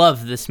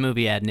love this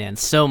movie, Adnan,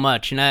 so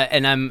much, and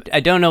I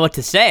don't know what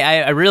to say.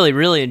 I really,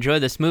 really enjoy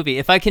this movie.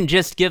 If I can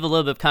just give a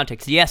little bit of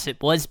context, yes,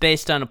 it was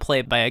based on a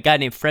play by a guy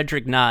named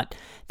Frederick Knott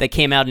that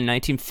came out in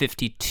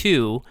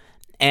 1952,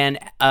 and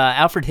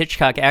Alfred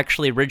Hitchcock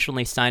actually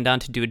originally signed on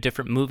to do a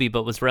different movie,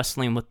 but was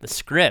wrestling with the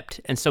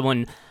script. And so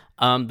when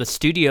the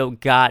studio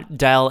got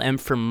Dial M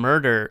for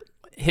Murder,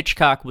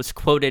 Hitchcock was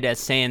quoted as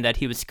saying that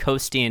he was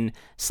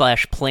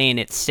coasting/playing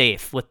it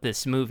safe with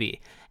this movie.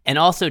 And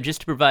also,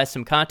 just to provide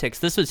some context,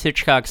 this was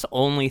Hitchcock's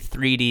only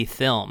 3D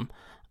film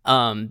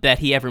that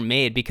he ever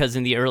made, because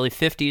in the early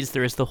 50s,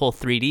 there was the whole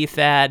 3D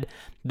fad.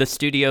 The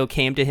studio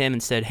came to him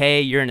and said,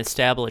 hey, you're an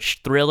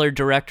established thriller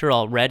director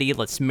already.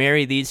 Let's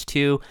marry these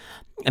two.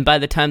 And by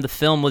the time the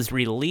film was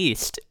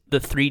released, the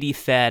 3D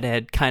fad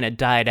had kind of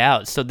died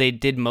out, so they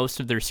did most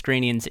of their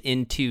screenings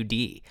in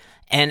 2D.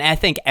 And I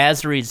think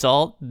as a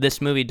result, this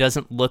movie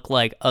doesn't look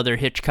like other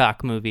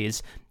Hitchcock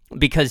movies,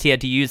 because he had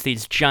to use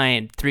these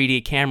giant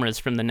 3D cameras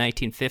from the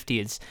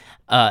 1950s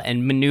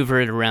and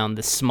maneuver it around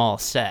this small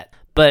set.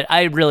 But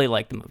I really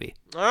like the movie.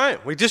 All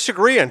right, we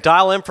disagree on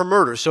Dial M for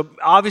Murder. So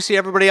obviously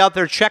everybody out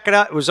there, check it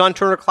out. It was on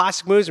Turner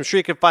Classic Movies. I'm sure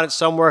you can find it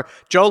somewhere.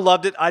 Joe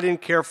loved it. I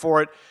didn't care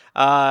for it.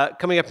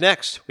 Coming up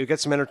next, we've got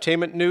some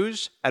entertainment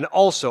news and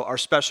also our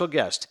special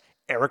guest,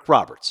 Eric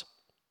Roberts.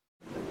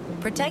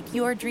 Protect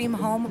your dream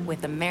home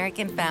with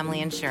American Family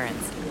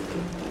Insurance.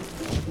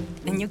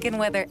 And you can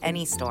weather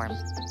any storm.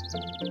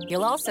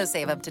 You'll also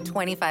save up to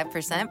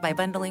 25% by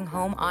bundling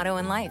home, auto,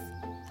 and life.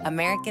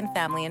 American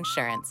Family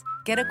Insurance.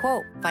 Get a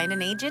quote. Find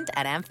an agent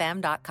at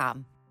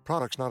amfam.com.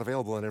 Products not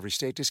available in every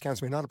state.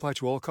 Discounts may not apply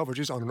to all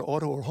coverages on an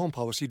auto or home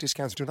policy.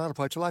 Discounts do not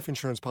apply to life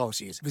insurance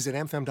policies. Visit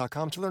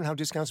amfam.com to learn how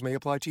discounts may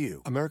apply to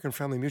you. American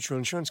Family Mutual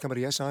Insurance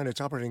Company, SI, and its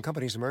operating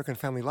companies, American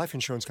Family Life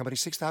Insurance Company,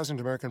 6000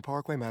 American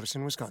Parkway,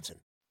 Madison, Wisconsin.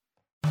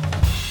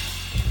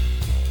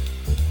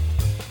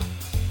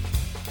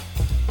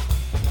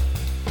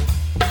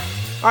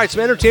 All right,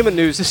 some entertainment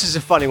news. This is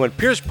a funny one.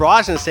 Pierce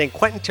Brosnan is saying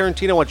Quentin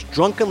Tarantino once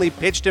drunkenly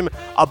pitched him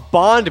a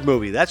Bond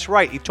movie. That's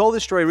right. He told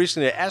this story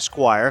recently to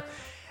Esquire,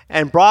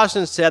 and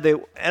Brosnan said they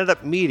ended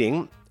up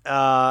meeting,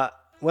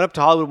 went up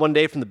to Hollywood one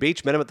day from the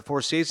beach, met him at the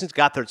Four Seasons,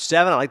 got there at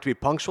 7. I like to be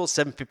punctual.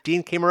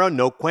 7:15 came around.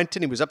 No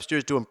Quentin. He was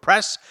upstairs to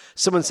impress.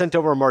 Someone sent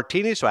over a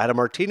martini, so I had a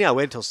martini. I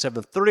waited until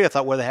 7:30. I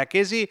thought, where the heck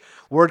is he?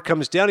 Word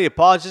comes down. He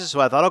apologizes,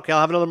 so I thought, okay,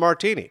 I'll have another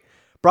martini.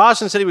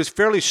 Brosnan said he was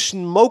fairly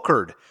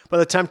smokered by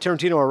the time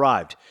Tarantino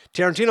arrived.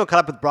 Tarantino caught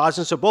up with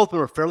Brosnan, so both of them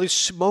were fairly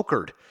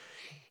smokered.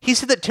 He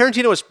said that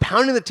Tarantino was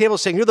pounding the table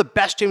saying, you're the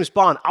best James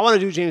Bond. I want to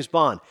do James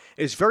Bond.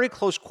 It was very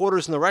close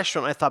quarters in the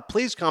restaurant. I thought,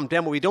 please calm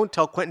down, but we don't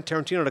tell Quentin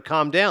Tarantino to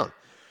calm down.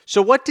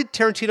 So what did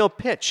Tarantino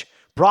pitch?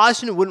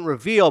 Brosnan wouldn't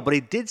reveal, but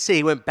he did say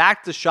he went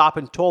back to the shop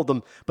and told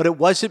them, but it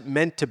wasn't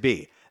meant to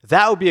be.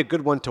 That would be a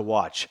good one to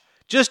watch.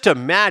 Just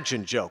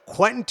imagine, Joe,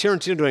 Quentin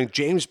Tarantino doing a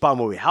James Bond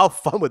movie. How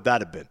fun would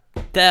that have been?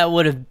 That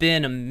would have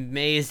been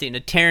amazing.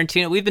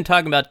 We've been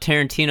talking about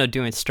Tarantino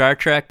doing Star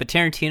Trek, but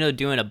Tarantino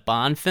doing a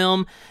Bond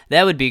film,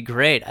 that would be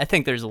great. I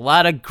think there's a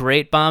lot of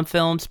great Bond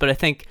films, but I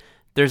think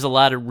there's a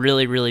lot of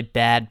really, really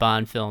bad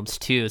Bond films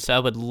too. So I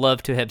would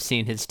love to have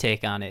seen his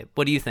take on it.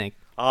 What do you think?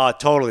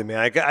 Totally, man.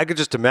 I could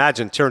just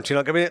imagine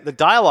Tarantino. I mean, the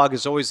dialogue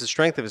is always the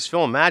strength of his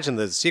film. Imagine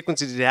the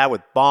sequences he had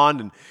with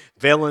Bond and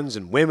villains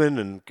and women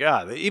and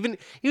God, even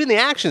the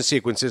action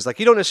sequences. Like,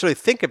 you don't necessarily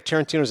think of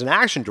Tarantino as an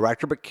action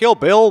director, but Kill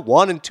Bill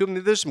 1 and 2, I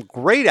mean, there's some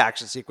great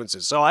action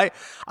sequences. So I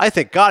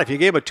think, God, if you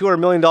gave him a $200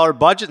 million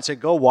budget and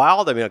said go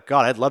wild, I mean,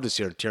 God, I'd love to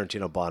see a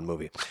Tarantino Bond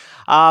movie.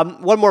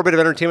 One more bit of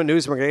entertainment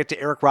news, and we're going to get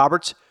to Eric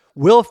Roberts.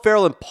 Will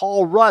Ferrell and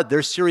Paul Rudd,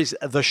 their series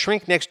The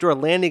Shrink Next Door,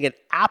 landing at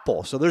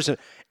Apple. So there's an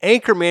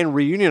Anchorman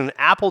reunion on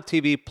Apple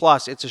TV+.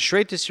 It's a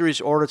straight-to-series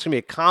order. It's going to be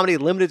a comedy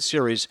limited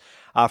series.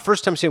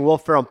 First time seeing Will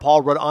Ferrell and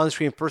Paul Rudd on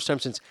screen, first time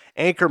since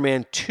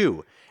Anchorman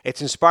 2.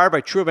 It's inspired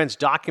by true events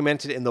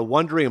documented in the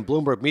Wondery and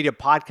Bloomberg Media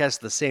podcast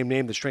of the same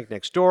name, The Shrink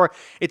Next Door.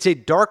 It's a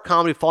dark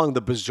comedy following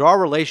the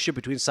bizarre relationship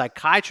between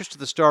psychiatrist to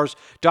the stars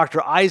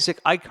Dr. Isaac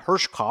Ike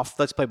Hirschkopf,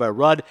 that's played by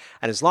Rudd,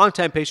 and his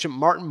longtime patient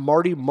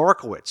Marty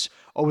Markowitz.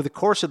 Over the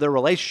course of their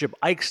relationship,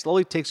 Ike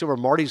slowly takes over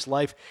Marty's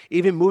life,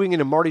 even moving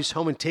into Marty's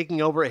home and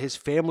taking over his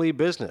family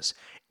business.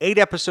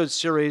 8-episode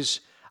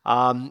series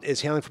is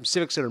hailing from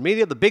Civic Center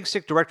Media. The Big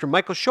Sick director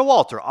Michael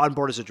Showalter on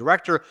board as a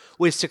director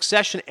with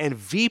Succession and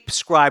Veep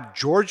scribe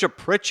Georgia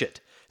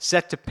Pritchett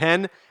set to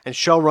pen and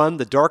showrun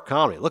the dark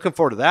comedy. Looking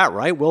forward to that,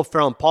 right? Will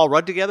Ferrell and Paul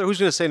Rudd together. Who's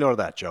going to say no to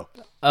that, Joe?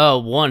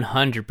 Oh,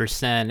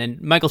 100%.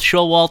 And Michael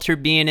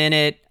Showalter being in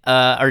it,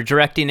 or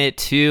directing it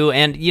too.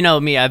 And you know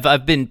me,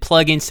 I've been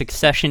plugging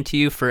Succession to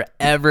you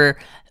forever.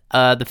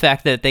 The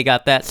fact that they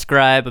got that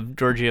scribe of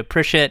Georgia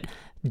Pritchett,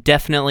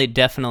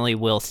 definitely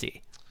will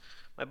see.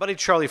 My buddy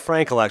Charlie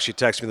Frankel actually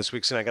texted me this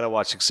week saying I got to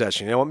watch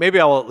Succession. You know what? Maybe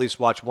I'll at least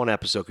watch one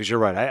episode because you're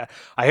right.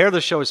 I hear the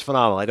show is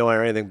phenomenal. I don't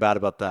hear anything bad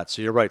about that.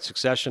 So you're right.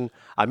 Succession.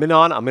 I'm in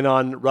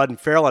on Rudd and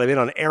Ferrell, and I'm in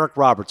on Eric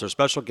Roberts, our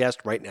special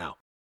guest right now.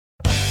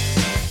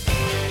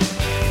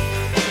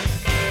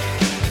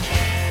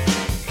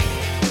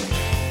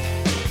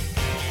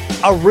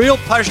 A real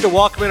pleasure to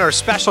welcome in our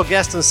special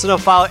guest and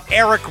cinephile,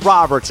 Eric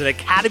Roberts, an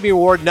Academy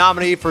Award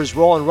nominee for his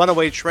role in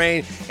Runaway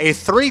Train, a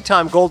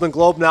 3-time Golden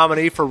Globe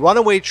nominee for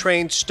Runaway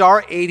Train,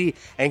 Star 80,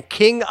 and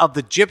King of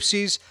the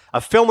Gypsies. A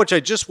film which I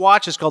just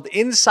watched is called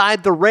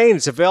Inside the Rain.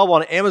 It's available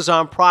on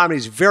Amazon Prime, and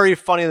he's very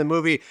funny in the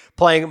movie,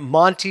 playing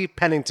Monty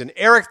Pennington.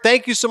 Eric,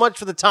 thank you so much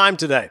for the time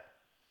today.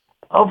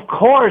 Of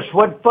course.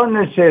 What fun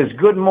this is.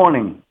 Good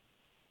morning.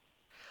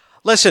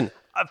 Listen,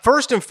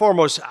 first and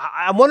foremost,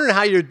 I'm wondering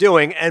how you're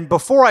doing. And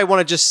before I want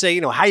to just say,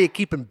 how you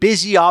keeping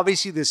busy,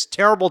 obviously this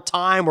terrible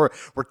time where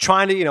we're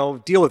trying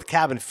to, deal with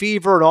cabin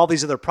fever and all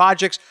these other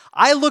projects.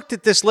 I looked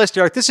at this list,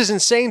 Eric. This is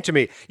insane to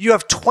me. You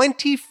have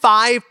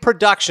 25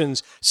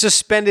 productions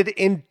suspended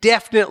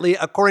indefinitely,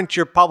 according to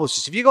your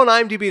publicist. If you go on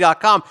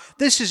IMDb.com,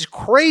 this is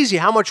crazy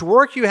how much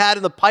work you had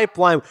in the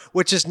pipeline,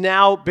 which has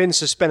now been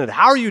suspended.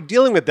 How are you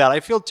dealing with that? I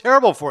feel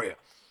terrible for you.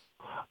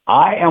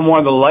 I am one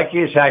of the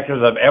luckiest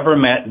actors I've ever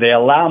met. They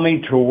allow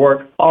me to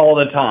work all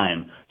the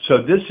time. So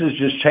this has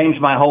just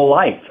changed my whole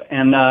life.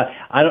 And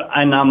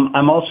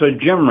I'm also a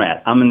gym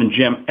rat. I'm in the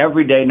gym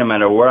every day, no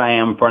matter where I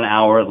am, for an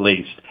hour at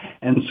least.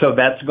 And so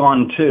that's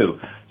gone too.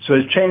 So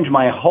it's changed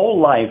my whole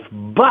life.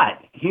 But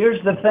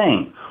here's the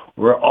thing.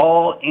 We're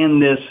all in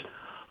this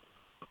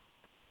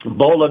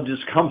bowl of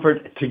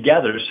discomfort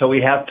together, so we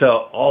have to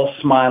all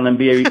smile and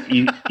be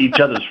each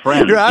other's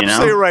friends. You're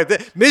absolutely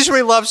right.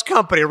 Misery loves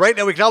company. Right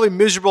now, we can all be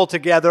miserable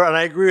together, and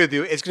I agree with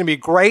you. It's going to be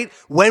great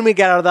when we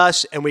get out of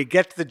this and we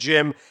get to the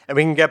gym and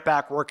we can get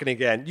back working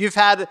again. You've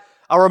had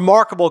a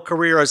remarkable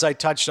career, as I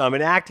touched on,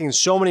 in acting in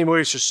so many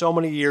movies for so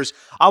many years.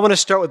 I want to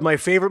start with my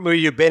favorite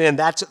movie you've been in.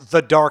 That's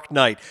The Dark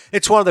Knight.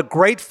 It's one of the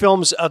great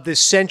films of this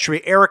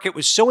century. Eric, it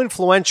was so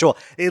influential.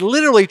 It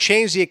literally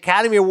changed the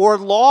Academy Award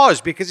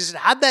laws because it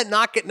said, how'd that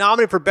not get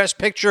nominated for Best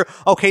Picture?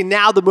 Okay,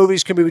 now the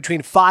movies can be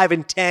between 5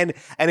 and 10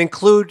 and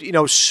include,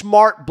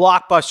 smart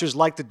blockbusters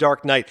like The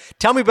Dark Knight.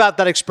 Tell me about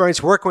that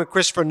experience working with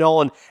Christopher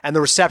Nolan and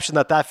the reception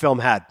that film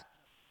had.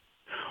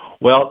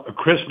 Well,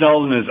 Chris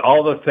Nolan is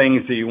all the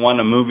things that you want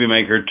a movie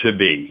maker to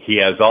be. He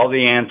has all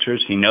the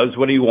answers. He knows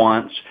what he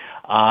wants,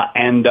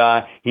 and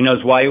he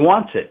knows why he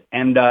wants it.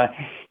 And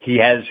he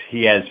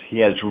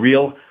has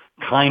real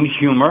kind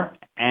humor,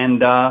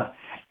 and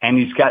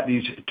he's got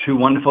these two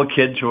wonderful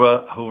kids who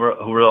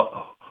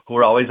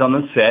are always on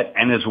the set,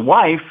 and his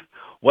wife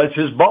was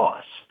his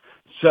boss.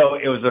 So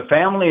it was a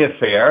family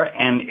affair,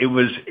 and it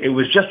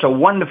was just a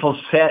wonderful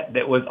set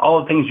that was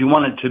all the things you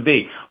want it to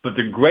be. But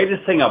the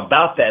greatest thing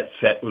about that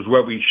set was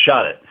where we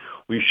shot it.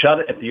 We shot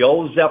it at the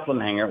old Zeppelin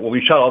hangar. Well, we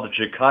shot all the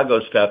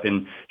Chicago stuff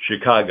in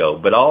Chicago,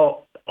 but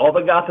all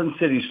the Gotham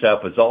City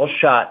stuff was all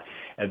shot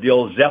at the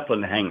old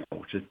Zeppelin hangar,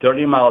 which is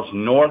 30 miles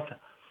north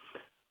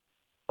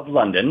of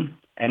London.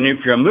 And if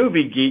you're a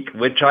movie geek,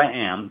 which I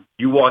am,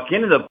 you walk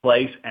into the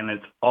place and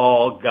it's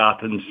all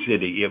Gotham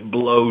City. It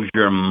blows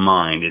your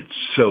mind. It's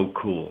so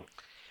cool.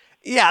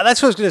 Yeah,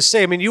 that's what I was going to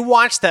say. I mean, you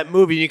watch that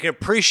movie, you can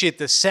appreciate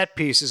the set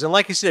pieces. And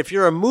like you said, if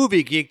you're a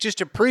movie geek,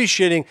 just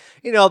appreciating,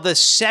 the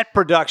set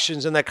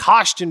productions and the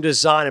costume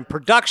design and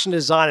production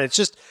design. It's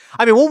just,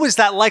 what was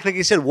that like? Like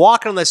you said,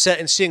 walking on the set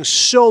and seeing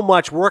so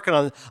much working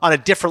on a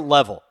different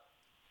level.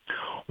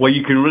 Well,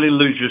 you can really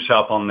lose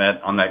yourself on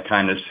that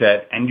kind of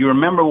set. And you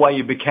remember why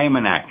you became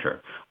an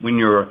actor. When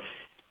you were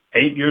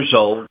 8 years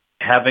old,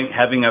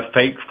 having a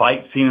fake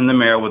fight scene in the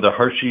mirror with a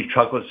Hershey's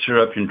chocolate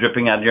syrup and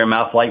dripping out of your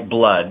mouth like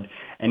blood,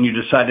 and you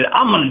decided,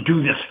 I'm going to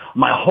do this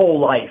my whole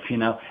life,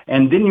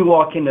 And then you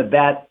walk into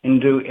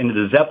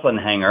the Zeppelin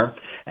hangar,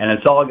 and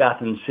it's all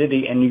Gotham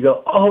City, and you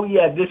go, oh,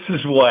 yeah, this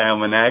is why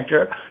I'm an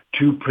actor,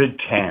 to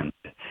pretend.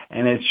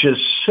 And it's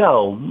just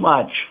so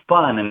much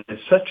fun, and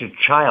it's such a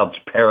child's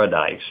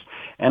paradise.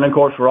 And, of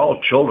course, we're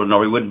all children, or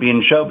we wouldn't be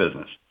in show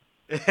business.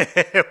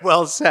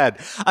 Well said.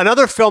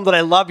 Another film that I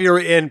love you're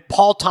in,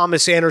 Paul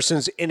Thomas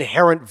Anderson's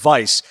Inherent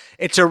Vice.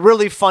 It's a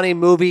really funny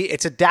movie.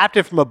 It's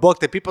adapted from a book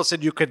that people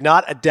said you could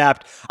not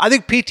adapt. I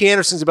think P.T.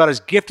 Anderson's about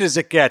as gifted as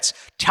it gets.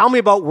 Tell me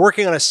about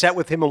working on a set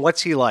with him and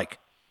what's he like?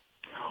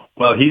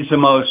 Well,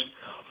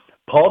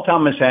 Paul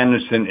Thomas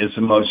Anderson is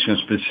the most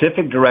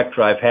specific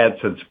director I've had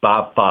since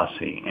Bob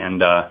Fosse.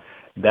 And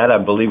that, I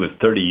believe, was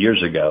 30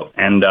 years ago.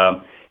 And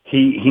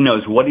He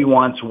knows what he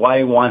wants, why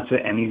he wants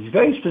it, and he's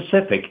very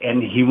specific.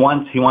 And he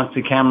wants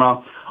the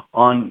camera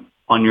on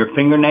your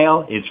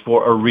fingernail. It's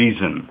for a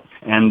reason.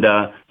 And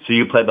so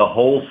you play the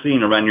whole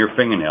scene around your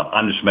fingernail.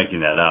 I'm just making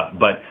that up,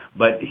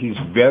 but he's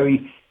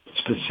very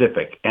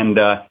specific, and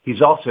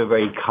he's also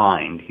very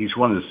kind. He's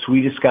one of the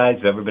sweetest guys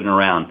I've ever been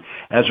around.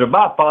 As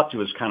Bob Fosse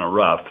was kind of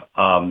rough,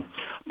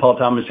 Paul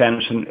Thomas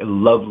Anderson, a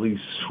lovely,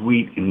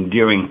 sweet,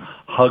 endearing,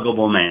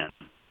 huggable man.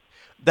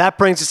 That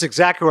brings us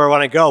exactly where I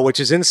want to go, which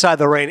is Inside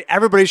the Rain.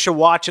 Everybody should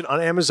watch it on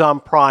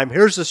Amazon Prime.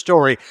 Here's the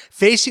story.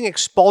 Facing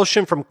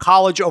expulsion from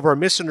college over a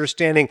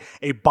misunderstanding,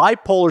 a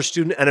bipolar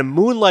student and a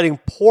moonlighting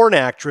porn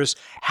actress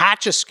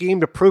hatch a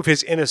scheme to prove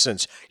his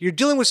innocence. You're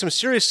dealing with some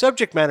serious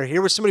subject matter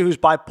here with somebody who's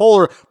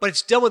bipolar, but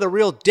it's done with a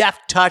real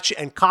deft touch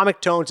and comic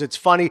tones. It's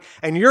funny.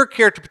 And your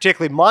character,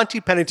 particularly Monty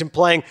Pennington,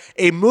 playing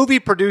a movie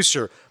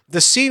producer.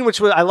 The scene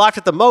which I laughed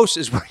at the most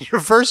is when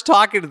you're first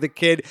talking to the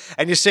kid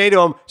and you say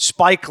to him,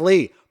 Spike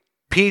Lee,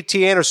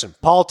 P.T. Anderson,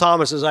 Paul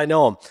Thomas as I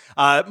know him,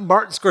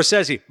 Martin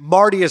Scorsese,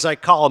 Marty as I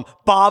call him,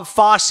 Bob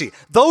Fosse.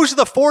 Those are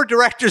the four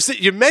directors that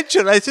you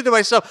mentioned. I said to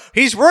myself,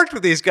 he's worked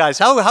with these guys.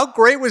 How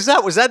great was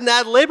that? Was that an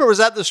ad lib or was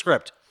that the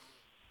script?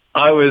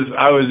 I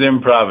was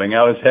improvising.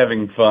 I was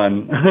having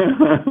fun.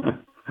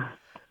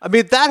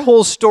 That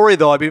whole story,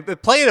 though,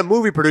 playing a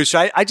movie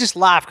producer, I just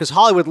laugh because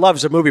Hollywood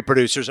loves their movie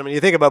producers. You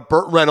think about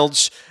Burt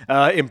Reynolds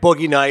in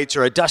Boogie Nights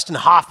or a Dustin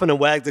Hoffman in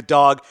Wag the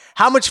Dog.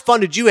 How much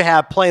fun did you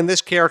have playing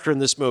this character in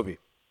this movie?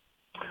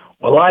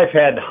 Well, I've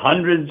had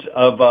hundreds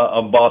of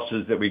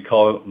bosses that we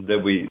call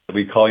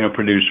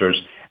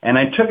producers, and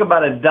I took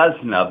about a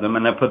dozen of them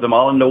and I put them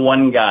all into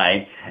one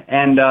guy,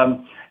 and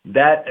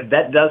that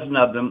dozen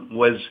of them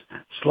was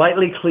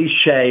slightly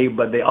cliche,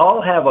 but they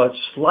all have a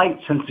slight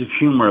sense of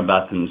humor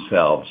about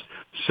themselves.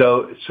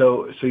 So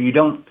you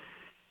don't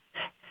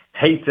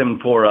hate them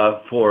for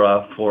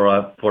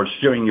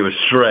steering you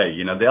astray.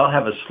 You know, they all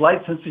have a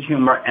slight sense of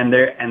humor, and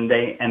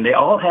they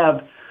all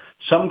have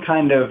some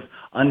kind of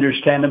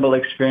understandable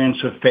experience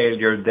of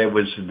failure that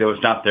was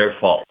not their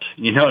fault.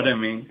 You know what I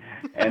mean?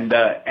 And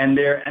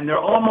they're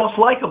almost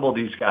likable,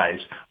 these guys,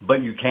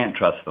 but you can't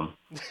trust them.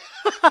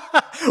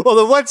 Well,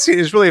 the one scene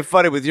is really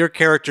funny with your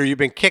character. You've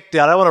been kicked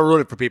out. I don't want to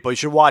ruin it for people. You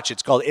should watch it.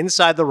 It's called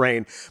Inside the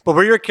Rain. But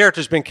where your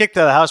character's been kicked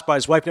out of the house by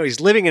his wife, now he's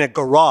living in a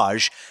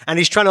garage, and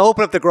he's trying to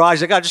open up the garage.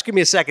 He's like, oh, just give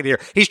me a second here.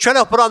 He's trying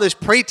to put on this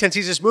pretense.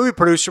 He's this movie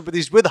producer, but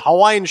he's with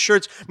Hawaiian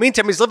shirts.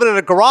 Meantime, he's living in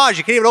a garage.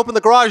 You can't even open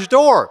the garage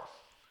door.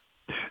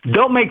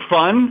 Don't make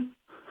fun.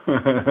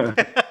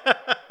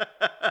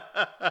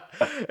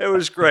 It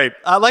was great.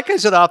 Like I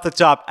said off the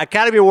top,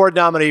 Academy Award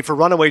nominee for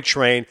Runaway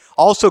Train,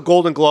 also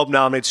Golden Globe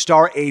nominated,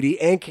 Star 80,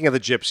 and King of the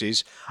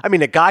Gypsies. I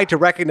mean, a guide to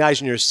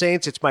recognizing your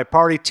saints. It's My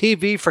Party.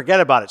 TV, forget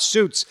about it.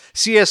 Suits,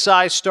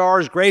 CSI,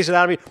 Stars, Grey's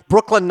Anatomy,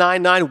 Brooklyn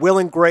Nine-Nine, Will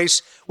and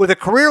Grace. With a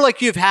career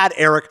like you've had,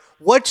 Eric,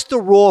 what's the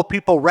role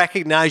people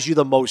recognize you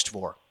the most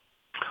for?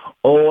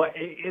 Oh,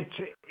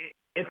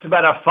 it's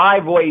about a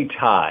 5-way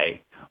tie,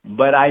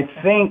 but I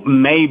think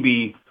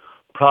maybe...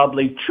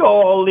 probably,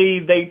 Charlie,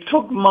 they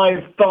took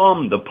my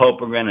thumb, the Pope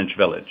of Greenwich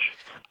Village.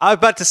 I was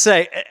about to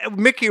say,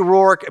 Mickey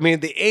Rourke, I mean,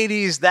 the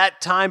 80s,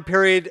 that time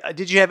period,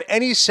 did you have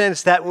any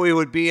sense that movie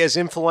would be as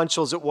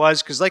influential as it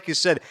was? Because like you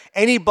said,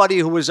 anybody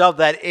who was of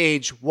that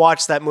age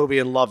watched that movie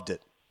and loved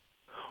it.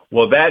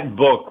 Well, that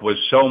book was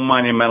so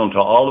monumental to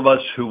all of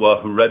us who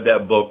read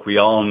that book. We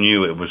all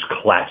knew it was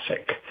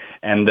classic.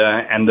 And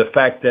the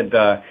fact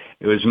that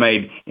it was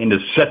made into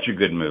such a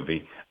good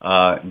movie,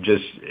 it's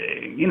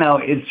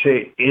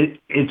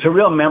a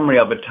real memory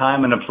of a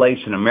time and a place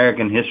in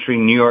American history,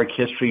 New York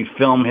history,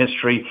 film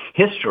history.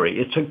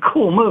 It's a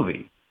cool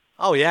movie.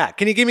 Oh, yeah.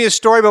 Can you give me a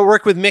story about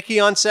working with Mickey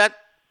on set?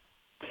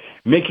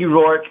 Mickey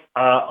Rourke,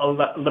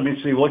 let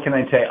me see, what can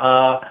I tell you?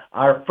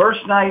 Our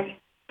first night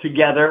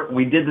together,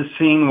 we did the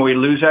scene where we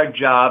lose our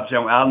jobs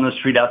and we're out on the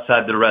street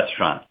outside the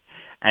restaurant.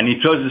 And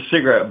he throws a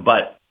cigarette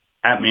butt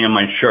at me in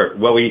my shirt.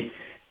 Well, He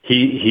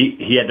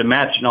had to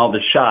match in all the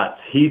shots.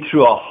 He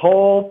threw a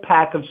whole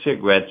pack of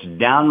cigarettes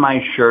down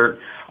my shirt.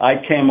 I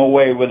came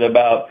away with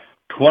about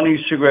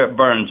 20 cigarette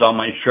burns on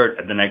my shirt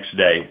the next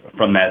day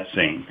from that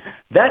scene.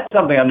 That's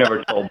something I've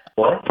never told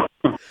before.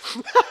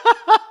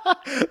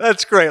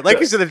 That's great. Like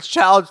you said, it's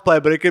child's play,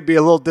 but it could be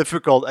a little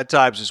difficult at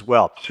times as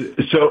well.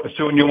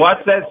 So when you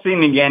watch that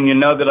scene again, you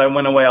know that I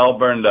went away all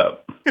burned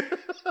up.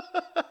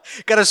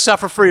 Got to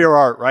suffer for your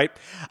art, right?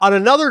 On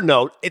another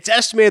note, it's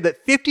estimated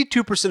that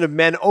 52% of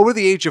men over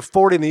the age of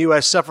 40 in the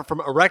U.S. suffer from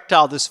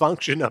erectile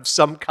dysfunction of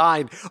some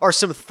kind, or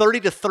some 30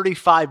 to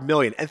 35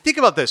 million. And think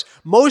about this.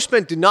 Most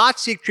men do not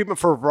seek treatment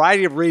for a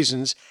variety of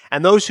reasons,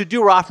 and those who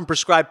do are often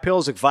prescribed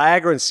pills like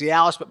Viagra and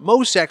Cialis, but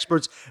most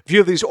experts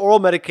view these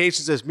oral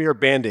medications as mere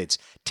Band-Aids.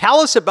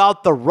 Tell us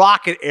about the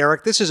Rocket,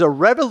 Eric. This is a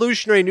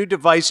revolutionary new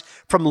device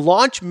from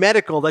Launch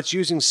Medical that's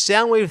using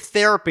sound wave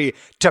therapy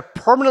to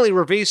permanently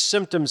reverse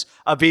symptoms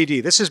of ED.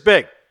 This is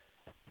big.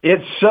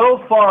 It's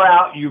so far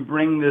out you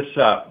bring this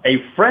up. A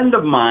friend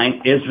of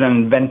mine is an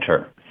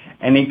inventor,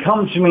 and he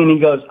comes to me and he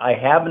goes, I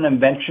have an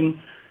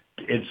invention.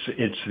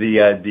 It's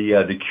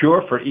the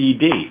cure for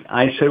ED.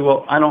 I said,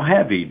 well, I don't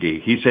have ED.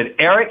 He said,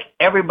 Eric,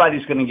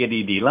 everybody's going to get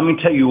ED. Let me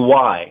tell you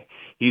why.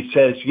 He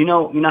says, you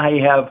know how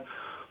you have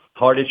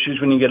heart issues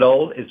when you get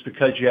old? It's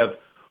because you have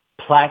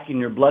plaque in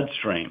your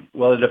bloodstream.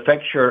 Well, it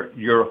affects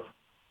your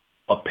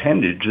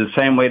appendage the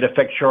same way it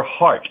affects your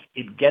heart.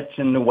 It gets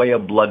in the way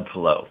of blood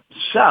flow.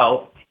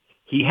 So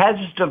he has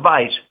this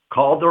device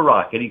called the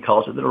Rocket. He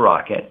calls it the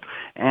Rocket.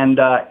 And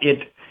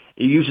it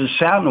uses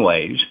sound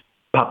waves,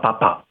 pop, pop,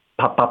 pop,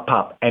 pop, pop,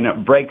 pop, and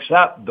it breaks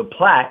up the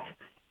plaque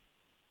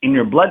in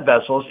your blood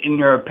vessels, in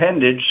your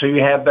appendage, so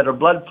you have better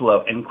blood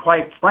flow. And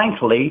quite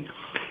frankly,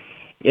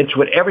 it's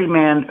what every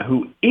man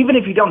who, even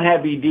if you don't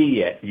have ED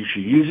yet, you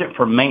should use it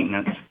for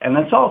maintenance. And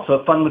that's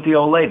also fun with the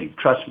old lady.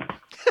 Trust me.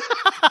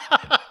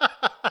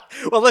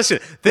 Well, listen,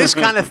 this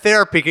kind of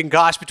therapy can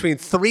cost between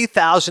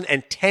 $3,000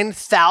 and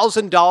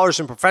 $10,000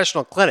 in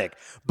professional clinic.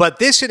 But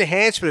this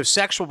enhancement of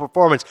sexual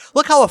performance,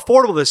 look how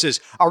affordable this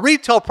is. A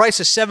retail price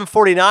of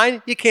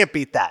 $749, you can't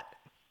beat that.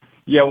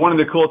 Yeah, one of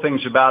the cool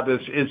things about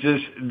this is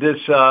this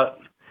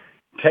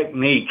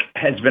technique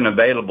has been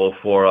available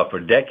for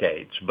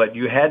decades. But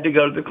you had to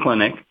go to the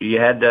clinic. You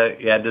had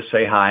to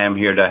say, hi, I'm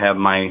here to have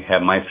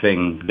my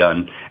thing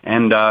done.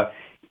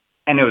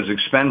 And it was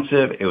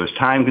expensive. It was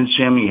time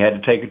consuming. You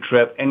had to take a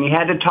trip, and you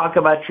had to talk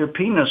about your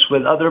penis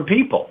with other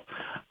people.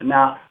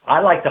 Now, I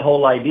like the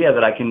whole idea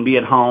that I can be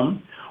at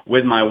home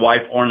with my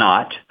wife or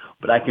not,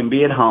 but I can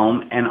be at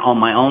home and on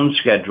my own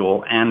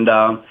schedule and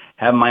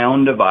have my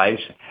own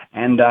device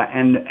and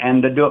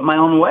do it my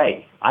own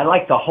way. I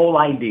like the whole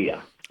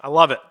idea. I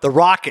love it. The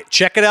Rocket.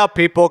 Check it out,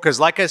 people, because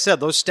like I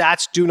said, those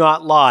stats do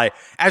not lie.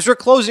 As we're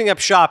closing up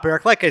shop,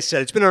 Eric, like I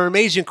said, it's been an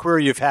amazing career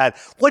you've had.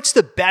 What's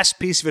the best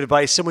piece of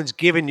advice someone's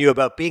given you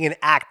about being an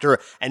actor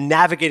and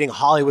navigating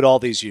Hollywood all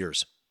these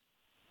years?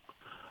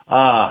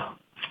 The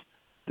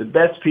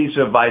best piece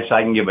of advice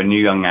I can give a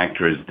new young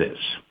actor is this.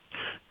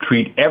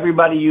 treat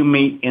everybody you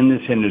meet in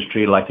this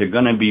industry like they're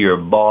going to be your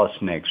boss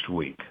next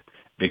week,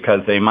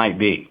 because they might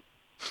be.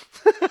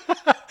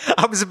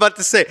 I was about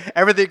to say,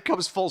 everything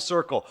comes full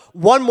circle.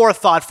 One more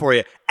thought for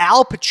you.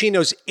 Al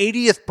Pacino's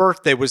 80th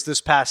birthday was this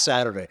past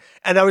Saturday.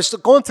 And I was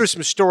going through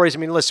some stories. I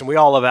mean, listen, we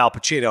all love Al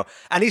Pacino.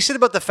 And he said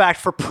about the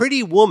fact for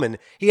Pretty Woman,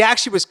 he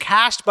actually was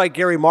cast by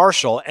Gary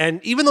Marshall.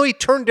 And even though he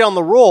turned down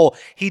the role,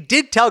 he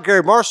did tell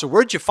Gary Marshall,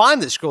 where'd you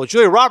find this girl?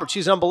 Julia Roberts,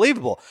 she's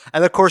unbelievable.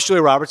 And of course,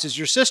 Julia Roberts is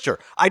your sister.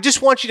 I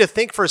just want you to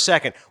think for a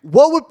second,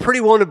 what would Pretty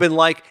Woman have been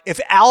like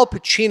if Al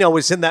Pacino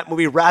was in that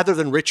movie rather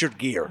than Richard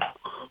Gere?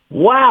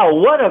 Wow,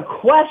 what a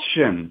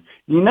question.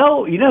 You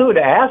know who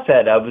to ask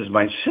that of is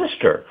my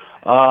sister.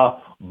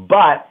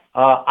 But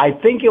I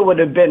think it would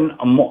have been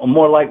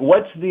more like,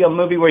 what's the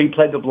movie where he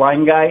played the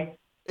blind guy?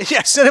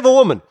 Yeah, Scent of a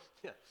Woman.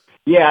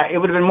 Yeah, it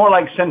would have been more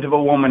like Scent of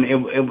a Woman. It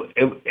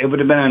would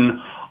have been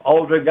an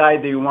older guy.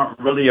 They weren't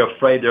really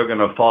afraid they were going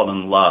to fall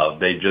in love.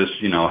 They just,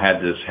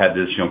 had this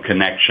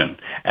connection.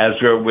 As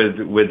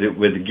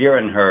with Gere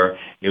and her,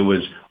 it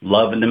was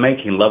love in the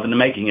making, love in the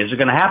making. Is it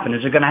going to happen?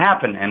 Is it going to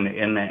happen? And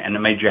it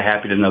made you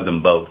happy to know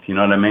them both. You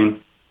know what I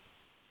mean?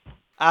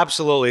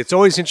 Absolutely. It's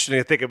always interesting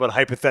to think about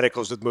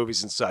hypotheticals with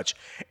movies and such.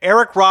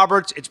 Eric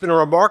Roberts, it's been a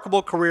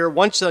remarkable career.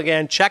 Once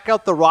again, check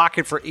out The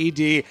Rocket for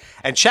ED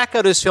and check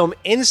out his film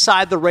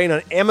Inside the Rain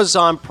on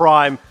Amazon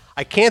Prime.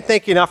 I can't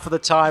thank you enough for the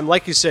time.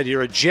 Like you said,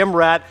 you're a gym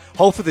rat.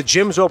 Hopefully the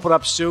gyms open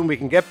up soon. We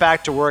can get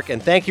back to work.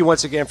 And thank you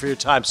once again for your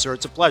time, sir.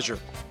 It's a pleasure.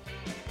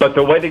 But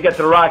the way to get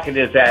the rocket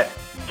is at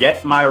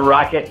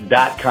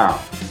getmyrocket.com.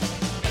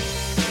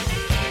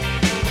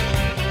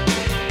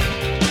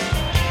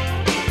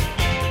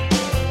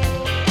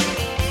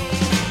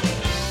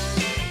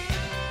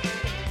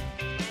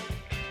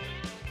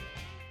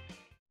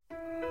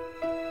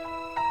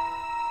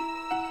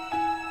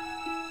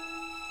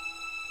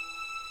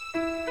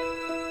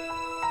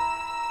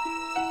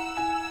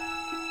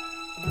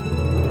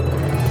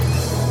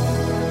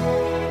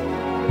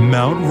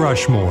 Mount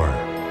Rushmore.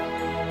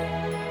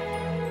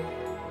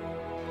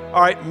 All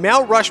right,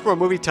 Mount Rushmore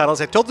movie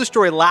titles. I told the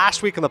story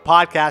last week on the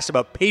podcast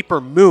about Paper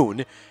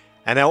Moon,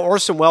 and how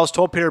Orson Welles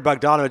told Peter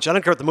Bogdanovich, I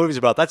don't care what the movie's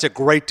about, that's a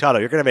great title.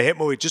 You're going to have a hit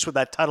movie just with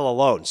that title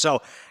alone.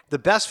 So, the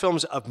best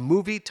films of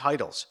movie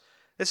titles.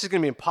 This is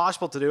going to be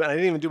impossible to do, and I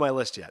didn't even do my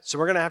list yet. So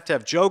we're going to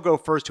have Joe go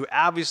first, who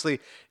obviously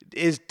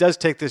does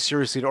take this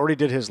seriously and already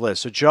did his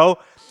list. So, Joe,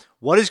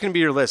 what is going to be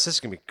your list? This is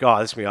going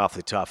to be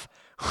awfully tough.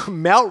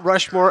 Mount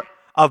Rushmore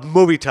of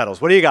movie titles.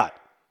 What do you got?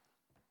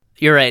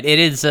 You're right. It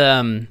is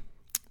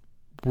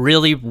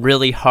really,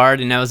 really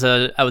hard. And I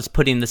was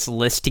putting this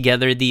list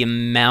together. The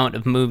amount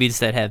of movies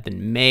that have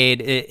been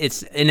made,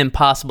 it's an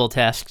impossible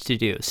task to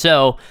do.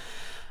 So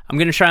I'm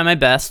going to try my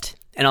best,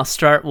 and I'll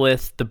start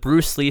with the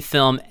Bruce Lee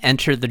film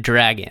Enter the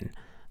Dragon.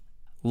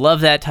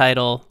 Love that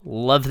title.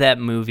 Love that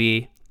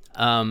movie.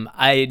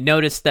 I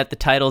noticed that the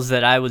titles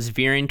that I was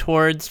veering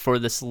towards for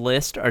this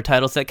list are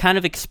titles that kind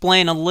of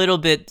explain a little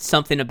bit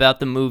something about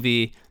the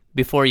movie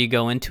before you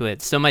go into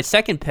it. So my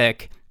second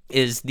pick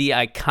is the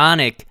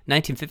iconic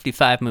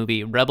 1955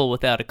 movie Rebel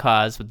Without a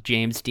Cause with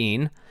James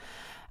Dean.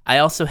 I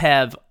also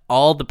have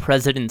All the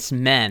President's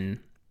Men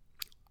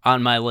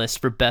on my list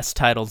for best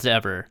titles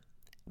ever.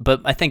 But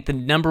I think the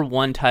number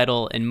one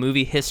title in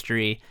movie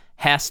history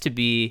has to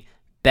be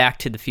Back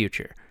to the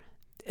Future.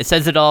 It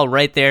says it all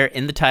right there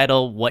in the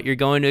title, what you're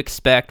going to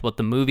expect, what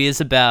the movie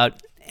is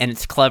about, and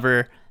it's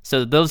clever.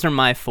 So those are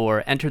my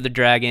four: Enter the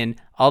Dragon,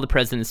 All the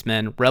President's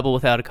Men, Rebel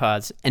Without a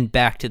Cause, and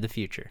Back to the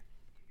Future.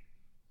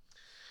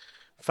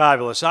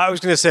 Fabulous. I was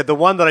going to say the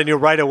one that I knew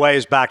right away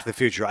is Back to the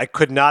Future. I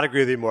could not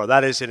agree with you more.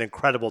 That is an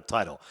incredible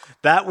title.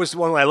 That was the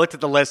one when I looked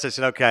at the list, I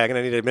said, okay, I'm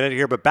going to need a minute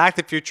here, but Back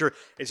to the Future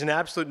is an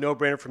absolute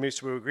no-brainer for me,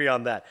 so we agree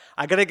on that.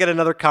 I got to get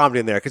another comedy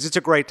in there because it's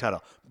a great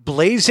title.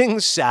 Blazing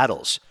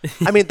Saddles.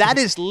 I mean, that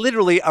is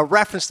literally a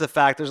reference to the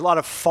fact there's a lot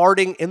of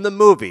farting in the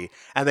movie,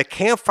 and the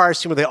campfire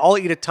scene where they all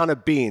eat a ton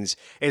of beans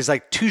is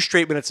like 2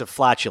 straight minutes of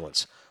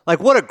flatulence. Like,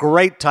 what a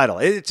great title.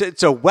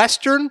 It's a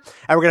Western, and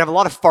we're going to have a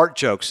lot of fart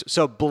jokes.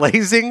 So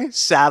Blazing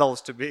Saddles,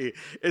 to me,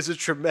 is a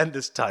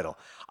tremendous title.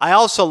 I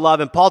also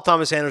love, and Paul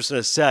Thomas Anderson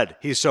has said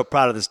he's so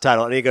proud of this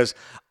title, and he goes,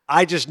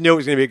 I just knew it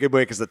was going to be a good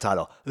movie because of the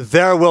title.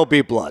 There Will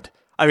Be Blood.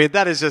 I mean,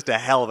 that is just a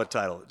hell of a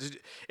title.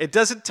 It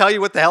doesn't tell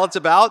you what the hell it's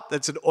about.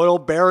 It's an oil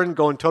baron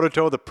going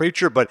toe-to-toe with a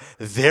preacher, but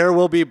There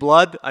Will Be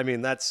Blood. I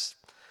mean, that's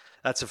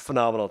a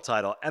phenomenal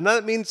title. And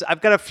that means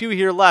I've got a few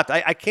here left.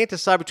 I can't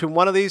decide between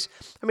one of these.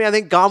 I mean, I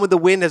think Gone with the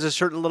Wind has a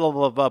certain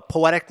little of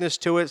poeticness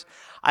to it.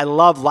 I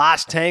love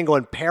Last Tango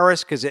in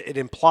Paris because it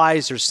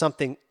implies there's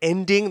something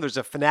ending. There's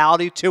a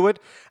finality to it.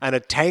 And a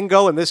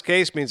tango, in this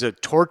case, means a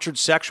tortured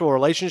sexual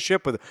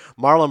relationship with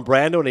Marlon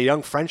Brando and a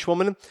young French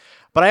woman.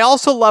 But I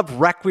also love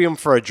Requiem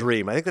for a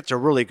Dream. I think that's a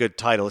really good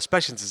title,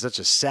 especially since it's such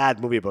a sad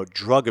movie about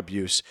drug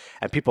abuse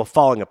and people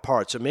falling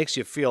apart. So it makes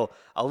you feel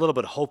a little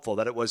bit hopeful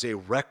that it was a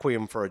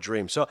requiem for a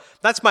dream. So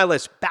that's my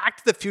list. Back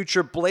to the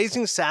Future,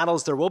 Blazing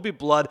Saddles, There Will Be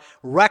Blood,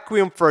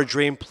 Requiem for a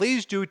Dream.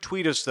 Please do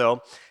tweet us,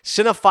 though,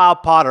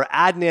 Cinephile Pod or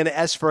Adnan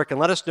Esfirk, and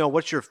let us know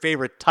what's your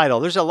favorite title.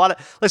 There's a lot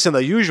of, listen,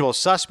 The Usual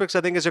Suspects,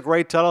 I think, is a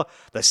great title.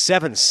 The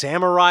Seven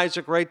Samurai is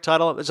a great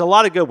title. There's a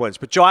lot of good ones.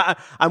 But, Joe,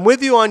 I'm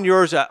with you on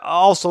yours.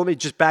 Also, let me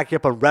just back you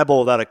up on Rebel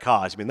Without a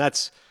Cause. I mean,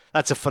 that's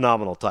a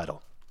phenomenal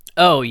title.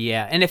 Oh,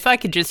 yeah. And if I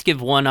could just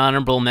give one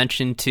honorable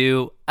mention,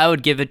 too, I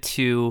would give it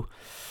to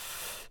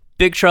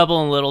Big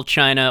Trouble in Little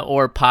China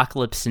or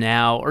Apocalypse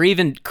Now or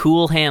even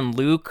Cool Hand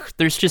Luke.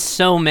 There's just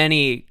so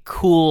many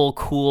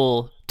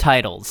cool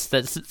titles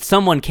that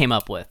someone came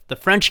up with. The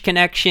French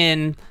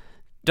Connection,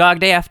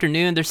 Dog Day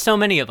Afternoon, there's so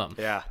many of them.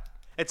 Yeah.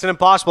 It's an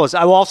impossible list.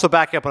 I will also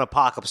back you up on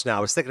Apocalypse Now.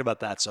 I was thinking about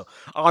that, so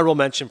honorable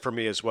mention for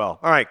me as well.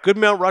 All right, good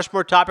Mount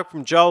Rushmore topic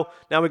from Joe.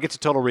 Now we get to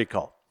Total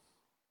Recall.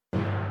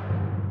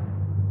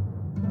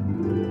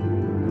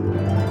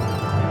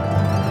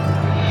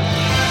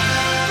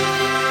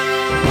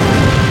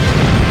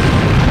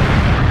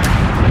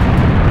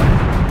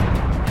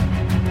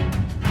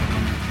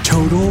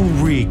 Total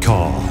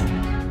Recall.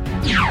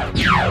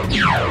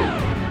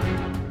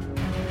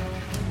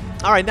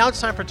 All right, now it's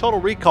time for Total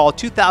Recall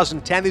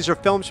 2010. These are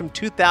films from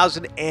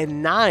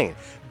 2009.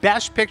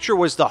 Best Picture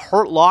was The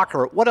Hurt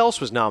Locker. What else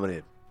was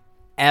nominated?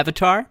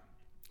 Avatar,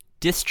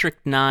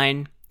 District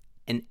 9,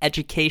 An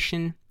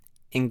Education,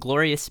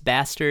 Inglourious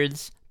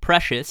Bastards,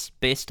 Precious,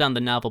 based on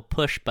the novel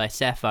Push by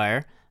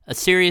Sapphire, A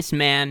Serious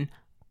Man,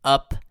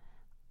 Up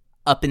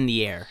in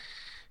the Air.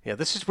 Yeah,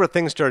 this is where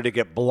things started to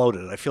get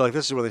bloated. I feel like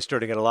this is where they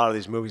started to get a lot of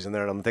these movies in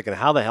there, and I'm thinking,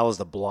 how the hell is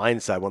The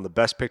Blind Side one of the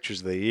best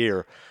pictures of the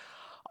year?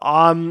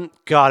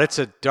 God, it's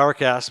a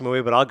dark-ass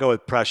movie, but I'll go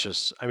with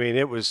Precious. I mean,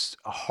 it was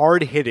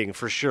hard-hitting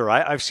for sure.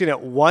 I've seen it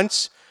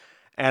once,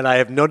 and I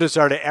have no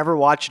desire to ever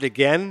watch it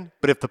again,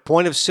 but if the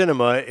point of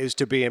cinema is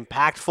to be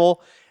impactful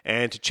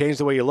and to change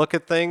the way you look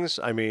at things,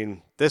 I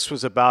mean, this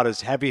was about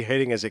as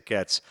heavy-hitting as it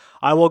gets.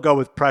 I will go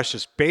with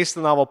Precious. Based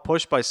on the novel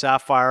Push by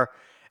Sapphire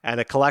and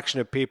a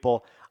collection of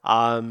people,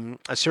 A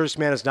Serious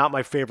Man is not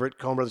my favorite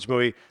Coen Brothers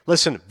movie.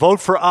 Listen, vote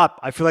for Up.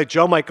 I feel like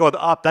Joe might go with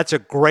Up. That's a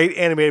great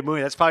animated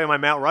movie. That's probably my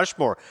Mount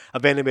Rushmore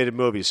of animated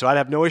movies. So I'd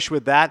have no issue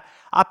with that.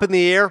 Up in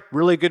the Air,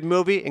 really good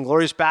movie.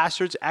 Inglourious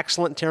Bastards,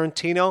 excellent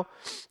Tarantino.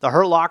 The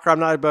Hurt Locker, I'm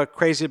not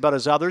crazy about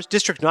his others.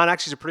 District 9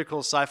 actually is a pretty cool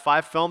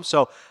sci-fi film.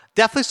 So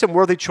definitely some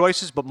worthy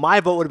choices, but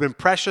my vote would have been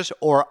Precious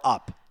or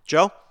Up.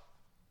 Joe?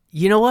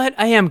 You know what?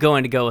 I am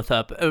going to go with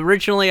Up.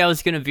 Originally, I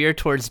was going to veer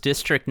towards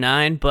District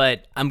 9,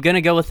 but I'm going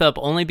to go with Up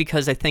only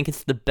because I think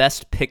it's the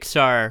best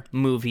Pixar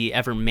movie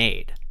ever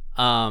made.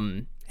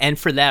 And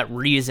for that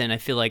reason, I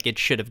feel like it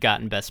should have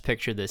gotten Best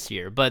Picture this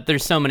year. But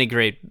there's so many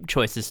great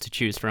choices to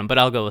choose from, but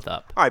I'll go with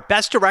Up. All right,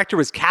 Best Director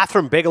was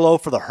Catherine Bigelow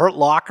for The Hurt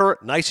Locker.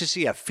 Nice to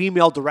see a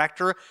female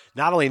director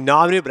not only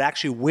nominated, but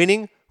actually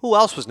winning. Who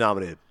else was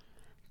nominated?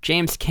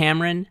 James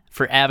Cameron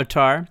for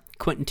Avatar,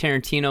 Quentin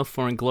Tarantino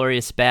for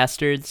Inglourious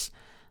Bastards,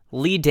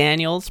 Lee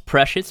Daniels,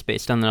 Precious,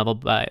 based on the novel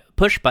by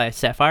Push by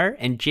Sapphire,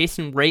 and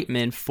Jason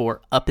Reitman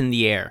for Up in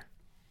the Air.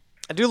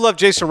 I do love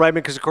Jason Reitman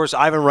because, of course,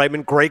 Ivan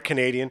Reitman, great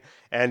Canadian.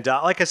 And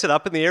like I said,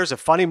 Up in the Air is a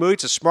funny movie.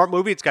 It's a smart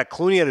movie. It's got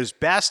Clooney at his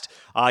best.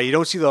 You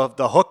don't see the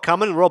hook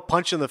coming, a real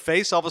punch in the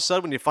face all of a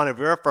sudden when you find out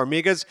Vera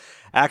Farmiga's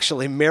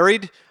actually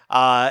married.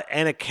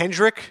 Anna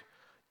Kendrick,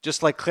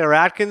 just like Claire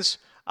Atkins.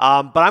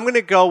 But I'm going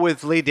to go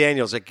with Lee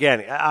Daniels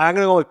again. I'm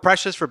going to go with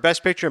Precious for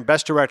Best Picture and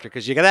Best Director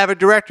because you got to have a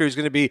director who's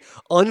going to be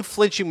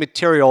unflinching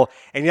material,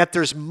 and yet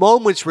there's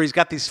moments where he's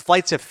got these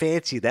flights of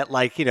fancy that,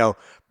 like, you know,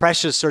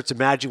 Precious starts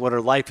imagining what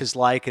her life is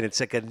like, and it's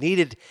like a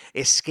needed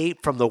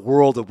escape from the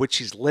world of which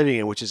she's living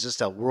in, which is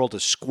just a world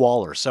of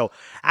squalor. So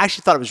I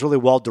actually thought it was really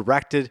well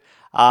directed.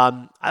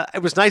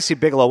 It was nice to see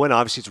Bigelow win.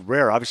 Obviously, it's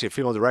rare. Obviously, a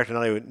female director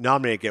not even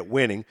nominated get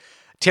winning.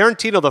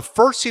 Tarantino, the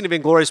first scene of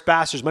Inglourious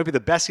Bastards might be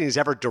the best scene he's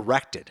ever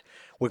directed.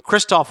 When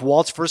Christoph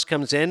Waltz first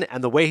comes in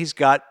and the way he's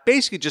got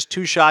basically just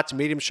two shots,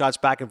 medium shots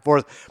back and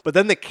forth, but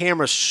then the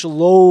camera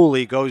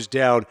slowly goes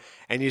down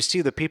and you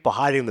see the people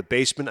hiding in the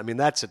basement. I mean,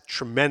 that's a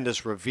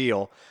tremendous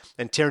reveal.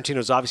 And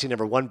Tarantino's obviously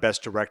never won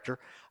Best Director.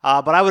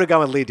 But I would have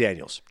gone with Lee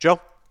Daniels. Joe?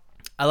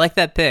 I like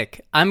that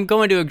pick. I'm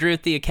going to agree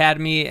with the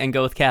Academy and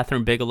go with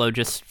Catherine Bigelow.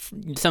 Just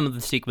some of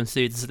the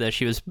sequences that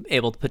she was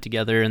able to put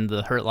together in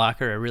The Hurt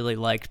Locker I really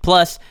liked.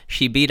 Plus,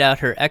 she beat out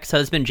her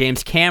ex-husband,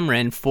 James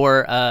Cameron,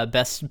 for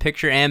Best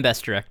Picture and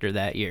Best Director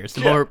that year.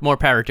 So more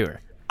power to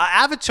her.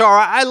 Avatar,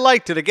 I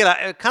liked it. Again,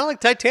 kind of like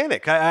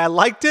Titanic. I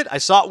liked it. I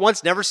saw it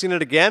once, never seen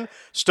it again.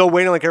 Still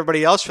waiting like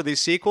everybody else for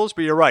these sequels,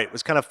 but you're right. It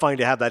was kind of funny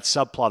to have that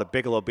subplot of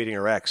Bigelow beating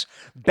her ex.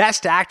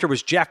 Best Actor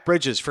was Jeff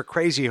Bridges for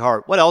Crazy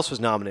Heart. What else was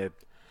nominated?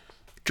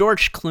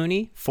 George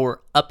Clooney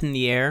for Up in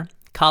the Air,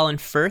 Colin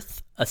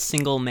Firth, A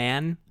Single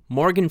Man,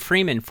 Morgan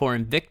Freeman for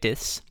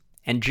Invictus,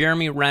 and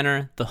Jeremy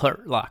Renner, The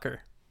Hurt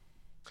Locker.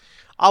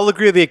 I'll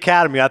agree with the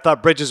Academy. I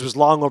thought Bridges was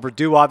long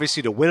overdue,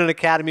 obviously, to win an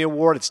Academy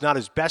Award. It's not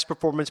his best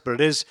performance, but it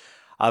is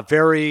a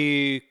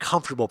very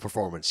comfortable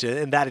performance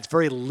in that it's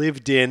very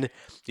lived in.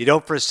 You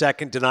don't for a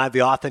second deny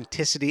the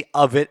authenticity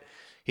of it.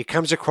 He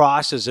comes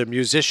across as a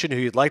musician who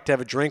you'd like to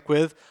have a drink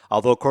with,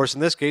 although, of course,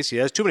 in this case, he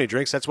has too many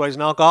drinks. That's why he's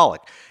an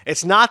alcoholic.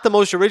 It's not the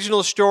most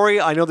original story.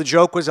 I know the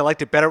joke was I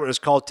liked it better when it was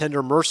called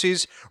Tender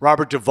Mercies.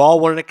 Robert Duvall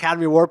won an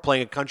Academy Award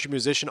playing a country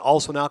musician,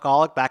 also an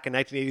alcoholic, back in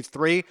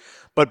 1983.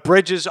 But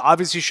Bridges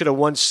obviously should have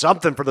won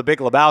something for The Big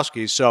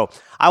Lebowski, so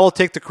I will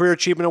take the Career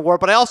Achievement Award.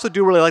 But I also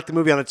do really like the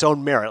movie on its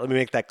own merit. Let me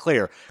make that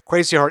clear.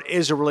 Crazy Heart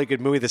is a really good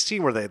movie. The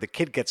scene where the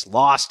kid gets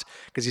lost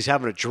because he's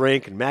having a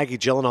drink and Maggie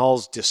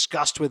Gyllenhaal's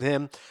disgust with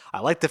him. I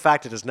like the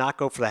fact it does not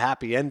go for the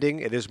happy ending.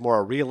 It is more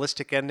a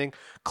realistic ending.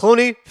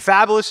 Clooney,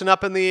 fabulous and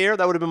up in the air.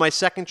 That would have been my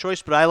second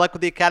choice, but I like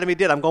what the Academy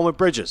did. I'm going with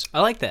Bridges. I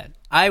like that.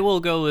 I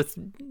will go with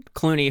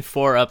Clooney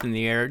for Up in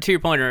the Air. To your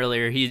point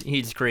earlier,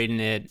 he's great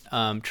in it,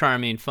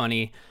 charming,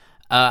 funny.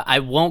 I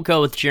won't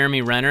go with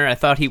Jeremy Renner. I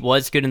thought he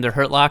was good in The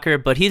Hurt Locker,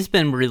 but he's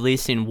been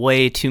releasing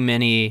way too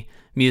many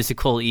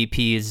musical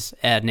EPs,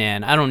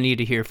 Adnan. I don't need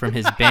to hear from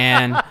his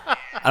band.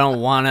 I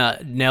don't want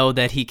to know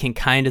that he can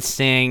kind of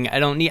sing.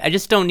 I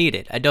just don't need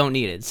it. I don't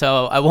need it.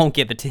 So I won't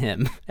give it to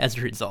him as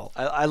a result.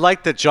 I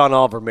like that John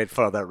Oliver made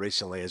fun of that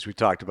recently, as we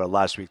talked about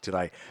last week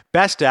tonight.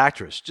 Best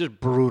actress,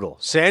 just brutal.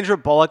 Sandra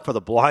Bullock for The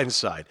Blind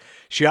Side.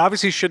 She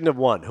obviously shouldn't have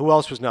won. Who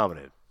else was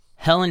nominated?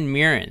 Helen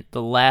Mirren,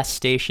 The Last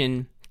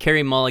Station,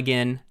 Carey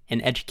Mulligan,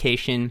 in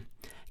Education,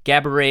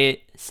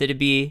 Gabourey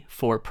Sidibe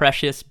for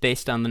Precious,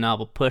 based on the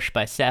novel Push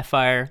by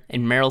Sapphire,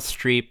 and Meryl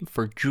Streep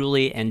for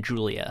Julie and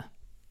Julia.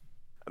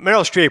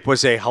 Meryl Streep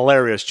was a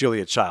hilarious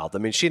Julia Child. I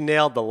mean, she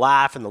nailed the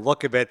laugh and the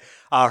look of it.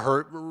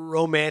 Her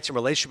romance and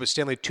relationship with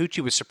Stanley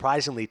Tucci was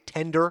surprisingly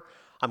tender.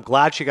 I'm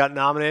glad she got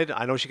nominated.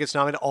 I know she gets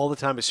nominated all the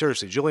time, but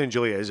seriously, Julie and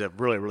Julia is a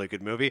really, really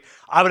good movie.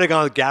 I would have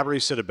gone with Gabourey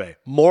Sidibe.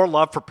 More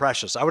love for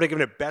Precious. I would have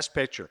given it Best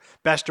Picture,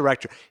 Best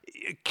Director.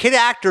 Kid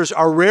actors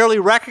are rarely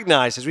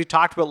recognized, as we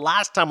talked about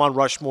last time on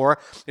Rushmore.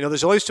 You know,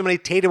 there's always so many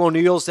Tatum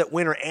O'Neal's that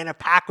win, or Anna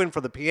Paquin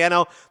for The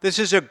Piano. This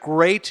is a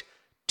great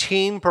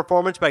team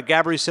performance by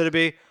Gabourey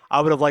Sidibe. I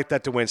would have liked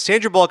that to win.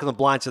 Sandra Bullock in The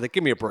Blind Side,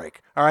 give me a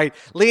break. All right?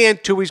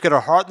 Leanne Tui's got her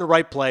heart in the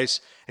right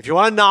place. If you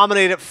want to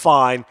nominate it,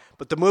 fine.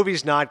 But the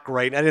movie's not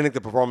great. I didn't think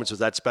the performance was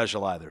that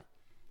special either.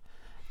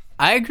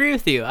 I agree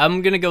with you.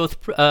 I'm going to go with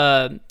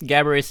Gabourey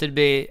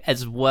Sidibe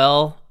as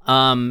well.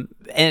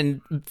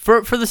 And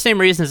for the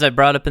same reasons I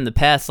brought up in the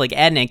past, like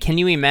Adnan, can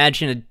you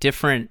imagine a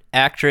different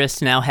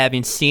actress now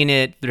having seen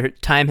it, their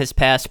time has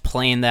passed,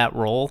 playing that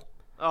role?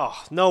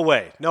 Oh, no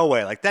way. No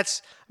way. Like,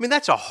 that's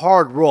a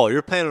hard role.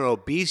 You're playing an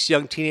obese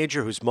young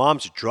teenager whose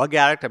mom's a drug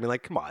addict. I mean,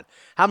 like, come on.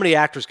 How many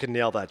actors can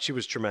nail that? She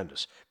was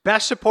tremendous.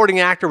 Best Supporting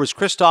Actor was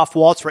Christoph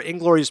Waltz for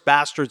Inglourious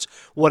Basterds.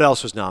 What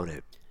else was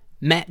nominated?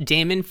 Matt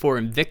Damon for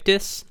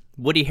Invictus,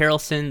 Woody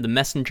Harrelson, The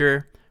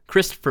Messenger,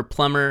 Christopher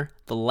Plummer,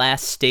 The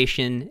Last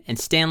Station, and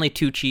Stanley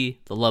Tucci,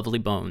 The Lovely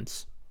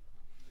Bones.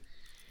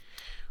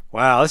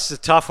 Wow, this is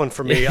a tough one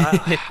for me.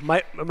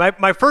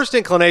 My first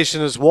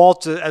inclination is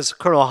Walt as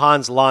Colonel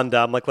Hans Landa.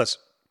 I'm like, listen,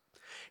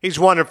 he's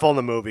wonderful in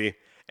the movie,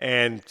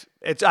 and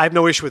I have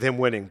no issue with him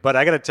winning. But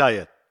I got to tell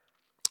you,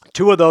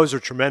 two of those are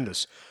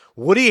tremendous.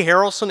 Woody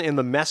Harrelson in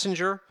The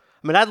Messenger.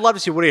 I mean, I'd love to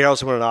see Woody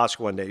Harrelson win an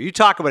Oscar one day. You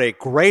talk about a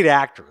great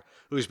actor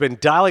who's been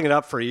dialing it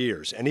up for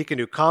years, and he can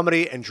do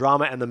comedy and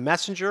drama. And The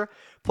Messenger,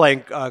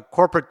 playing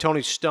corporate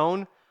Tony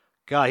Stone.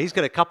 God, he's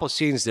got a couple of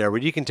scenes there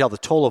where you can tell the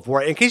toll of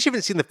war. In case you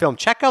haven't seen the film,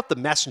 check out The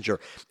Messenger.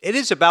 It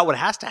is about what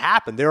has to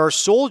happen. There are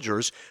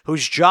soldiers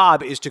whose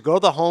job is to go to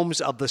the homes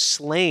of the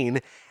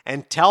slain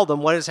and tell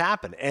them what has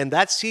happened. And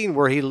that scene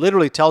where he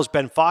literally tells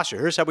Ben Foster,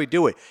 here's how we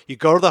do it. You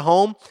go to the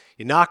home,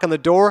 you knock on the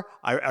door.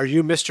 Are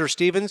you Mr.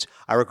 Stevens?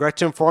 I regret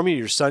to inform you,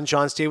 your son,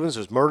 John Stevens,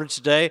 was murdered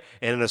today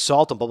in an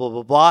assault and blah, blah,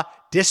 blah, blah.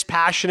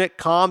 Dispassionate,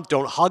 calm,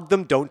 don't hug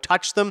them, don't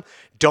touch them.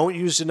 Don't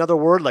use another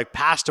word like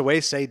passed away,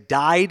 say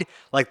died.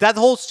 Like that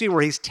whole scene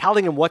where he's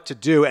telling him what to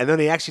do and then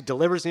he actually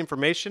delivers the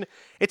information,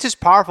 it's as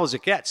powerful as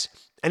it gets.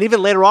 And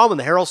even later on when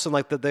the Harrelson,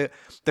 like the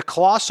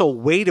colossal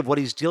weight of what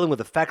he's dealing with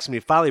affects him,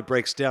 he finally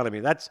breaks down. I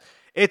mean,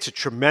 it's a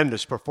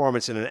tremendous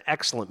performance in an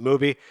excellent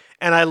movie.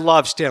 And I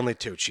love Stanley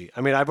Tucci.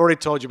 I mean, I've already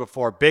told you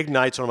before, Big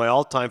Night's one of my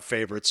all-time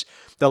favorites.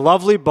 The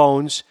Lovely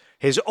Bones,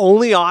 his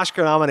only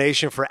Oscar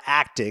nomination for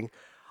acting.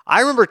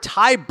 I remember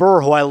Ty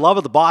Burr, who I love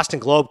at the Boston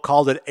Globe,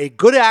 called it a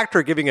good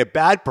actor giving a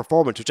bad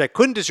performance, which I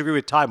couldn't disagree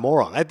with Ty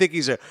more on. I think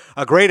he's a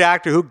great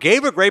actor who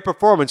gave a great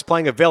performance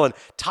playing a villain.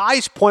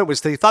 Ty's point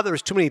was that he thought there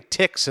was too many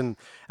tics and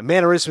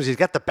mannerisms. He's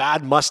got the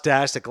bad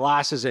mustache, the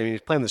glasses, and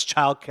he's playing this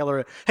child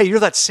killer. Hey,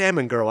 you're that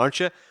salmon girl, aren't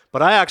you?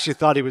 But I actually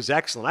thought he was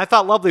excellent. I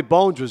thought Lovely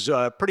Bones was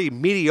a pretty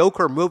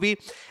mediocre movie.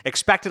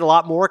 Expected a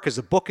lot more because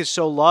the book is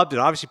so loved,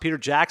 and obviously Peter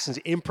Jackson's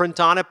imprint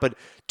on it, but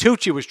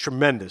Tucci was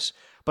tremendous.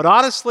 But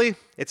honestly,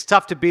 it's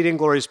tough to beat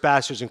Inglourious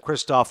Basterds and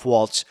Christoph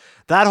Waltz.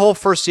 That whole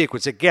first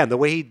sequence, again, the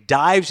way he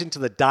dives into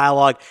the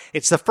dialogue,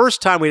 it's the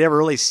first time we'd ever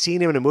really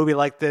seen him in a movie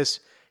like this.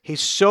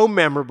 He's so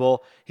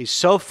memorable, he's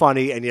so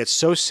funny, and yet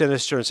so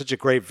sinister and such a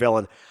great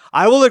villain.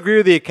 I will agree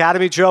with the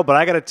Academy, Joe, but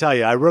I got to tell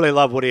you, I really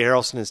love Woody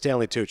Harrelson and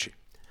Stanley Tucci.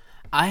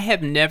 I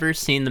have never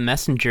seen The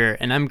Messenger,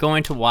 and I'm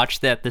going to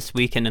watch that this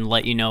weekend and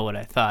let you know what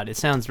I thought. It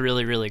sounds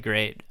really, really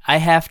great. I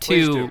have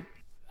to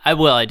I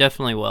will. I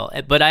definitely will.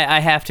 But I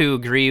have to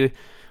agree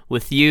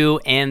with you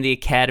and the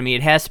Academy.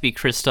 It has to be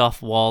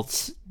Christoph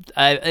Waltz.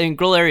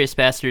 Inglourious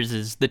Basterds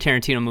is the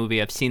Tarantino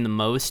movie I've seen the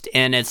most,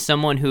 and as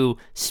someone who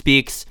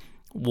speaks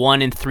 1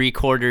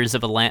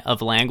 3/4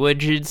 of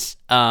languages,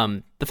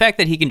 the fact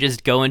that he can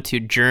just go into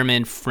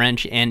German,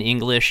 French, and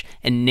English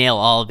and nail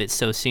all of it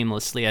so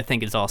seamlessly, I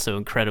think is also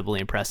incredibly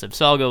impressive.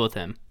 So I'll go with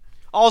him.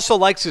 Also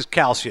likes his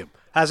calcium.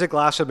 Has a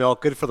glass of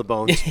milk, good for the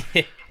bones.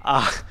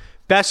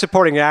 Best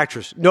Supporting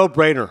Actress,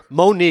 no-brainer.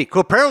 Monique, who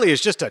apparently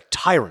is just a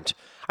tyrant.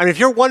 I mean, if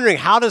you're wondering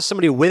how does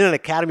somebody win an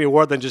Academy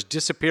Award then just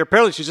disappear,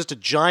 apparently she's just a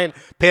giant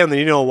pain in the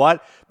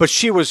you-know-what, but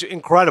she was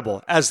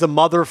incredible as the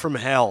mother from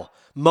hell.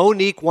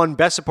 Monique won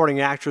Best Supporting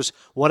Actress.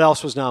 What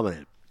else was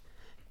nominated?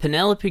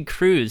 Penelope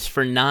Cruz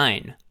for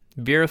 9,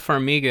 Vera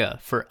Farmiga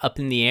for Up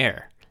in the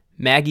Air,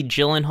 Maggie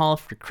Gyllenhaal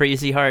for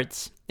Crazy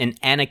Hearts, and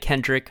Anna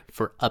Kendrick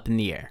for Up in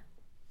the Air.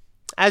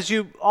 As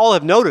you all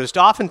have noticed,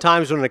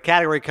 oftentimes when a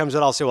category comes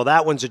out, I'll say, well,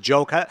 that one's a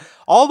joke.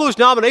 All those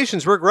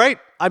nominations were great.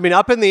 I mean,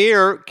 Up in the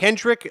Air,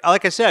 Kendrick,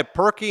 like I said,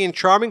 perky and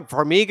charming.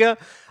 Farmiga,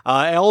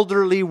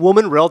 elderly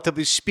woman,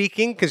 relatively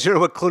speaking,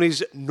 considering what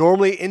Clooney's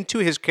normally into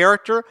his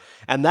character.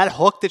 And that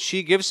hook that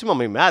she gives him, I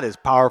mean, that is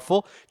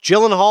powerful.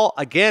 Gyllenhaal,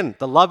 again,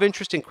 the love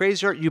interest in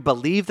Crazy Heart. You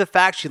believe the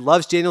fact she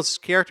loves Daniels'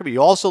 character, but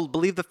you also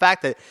believe the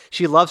fact that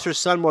she loves her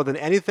son more than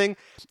anything.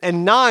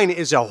 And 9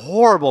 is a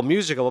horrible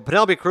musical, but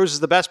Penelope Cruz is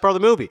the best part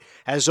of the movie.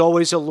 As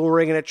always,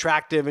 alluring and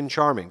attractive and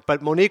charming.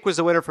 But Monique was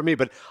the winner for me.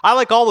 But I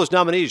like all those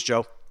nominees,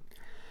 Joe.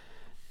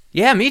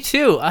 Yeah, me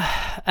too. I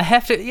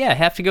have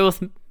to go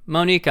with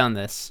Monique on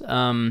this.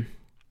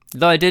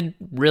 Though I did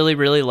really,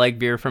 really like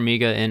Vera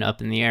Farmiga in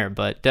Up in the Air,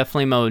 but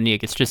definitely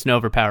Monique. It's just an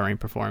overpowering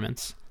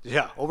performance.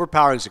 Yeah,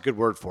 overpowering is a good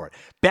word for it.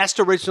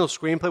 Best Original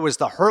Screenplay was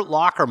The Hurt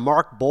Locker,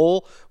 Mark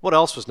Boal. What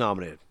else was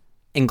nominated?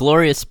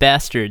 Inglourious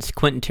Basterds,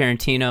 Quentin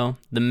Tarantino,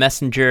 The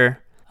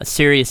Messenger, A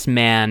Serious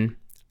Man,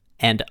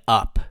 and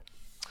Up.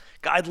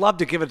 God, I'd love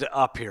to give it to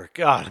Up here.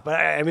 God, but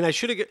I mean, I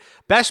should have...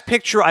 Best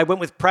Picture, I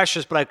went with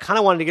Precious, but I kind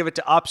of wanted to give it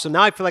to Up, so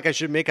now I feel like I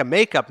should make a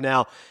makeup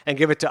now and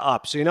give it to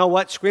Up. So you know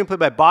what? Screenplay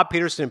by Bob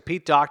Peterson and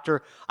Pete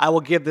Docter. I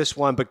will give this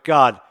one, but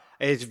God,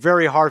 it's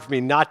very hard for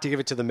me not to give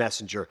it to The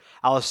Messenger.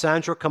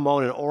 Alessandro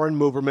Camon and Oren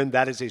Moverman.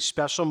 That is a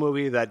special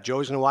movie that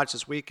Joe's going to watch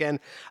this weekend.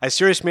 A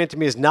Serious Man to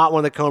me is not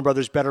one of the Coen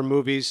Brothers' better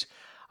movies.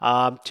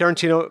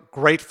 Tarantino,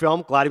 great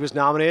film. Glad he was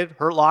nominated.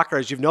 Hurt Locker,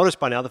 as you've noticed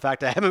by now, the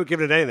fact I haven't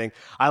given it anything.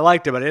 I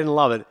liked it, but I didn't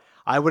love it.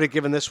 I would have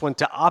given this one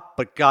to Up,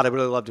 but God, I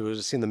really loved to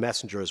have seen The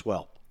Messenger as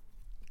well.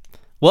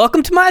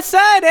 Welcome to my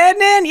side,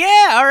 Ednan.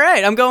 Yeah, all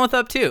right, I'm going with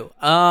Up too.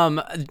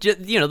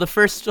 The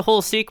first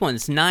whole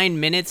sequence, 9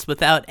 minutes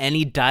without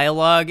any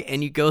dialogue,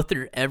 and you go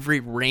through every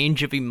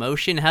range of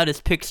emotion. How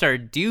does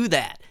Pixar do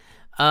that?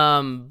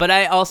 But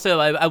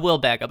I will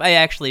back up. I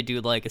actually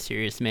do like A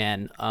Serious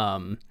Man.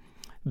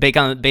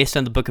 Based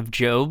on the Book of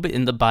Job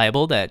in the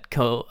Bible that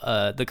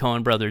the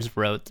Coen brothers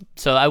wrote.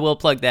 So I will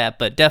plug that,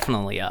 but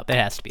definitely Up. It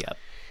has to be Up.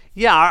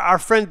 Yeah, our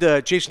friend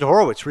Jason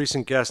Horowitz,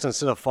 recent guest on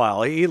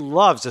Cinephile, he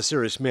loves A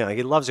Serious Man.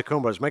 He loves the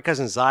Coen Brothers. My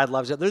cousin Zayed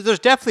loves it. There's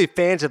definitely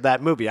fans of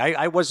that movie.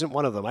 I wasn't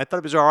one of them. I thought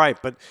it was all right,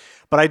 but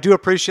I do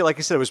appreciate, like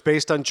I said, it was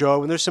based on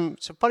Job, and there's some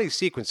funny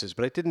sequences,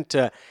 but it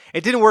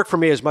didn't work for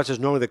me as much as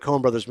normally the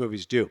Coen Brothers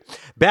movies do.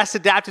 Best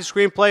Adapted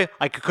Screenplay,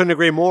 I couldn't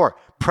agree more.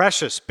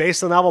 Precious,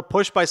 based on the novel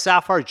Pushed by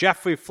Sapphire,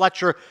 Jeffrey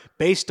Fletcher,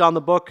 based on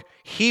the book.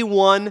 He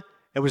won.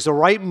 It was the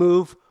right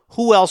move.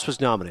 Who else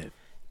was nominated?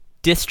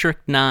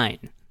 District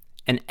 9.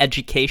 An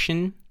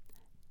Education,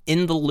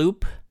 In the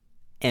Loop,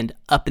 and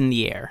Up in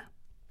the Air.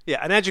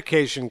 Yeah, An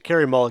Education,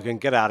 Carey Mulligan,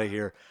 get out of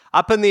here.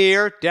 Up in the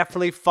Air,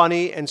 definitely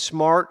funny and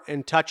smart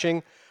and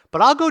touching.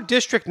 But I'll go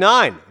District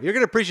 9. You're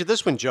going to appreciate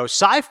this one, Joe.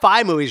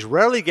 Sci-fi movies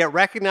rarely get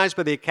recognized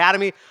by the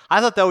Academy. I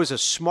thought that was a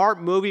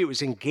smart movie. It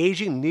was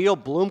engaging. Neil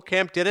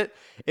Blomkamp did it.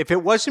 If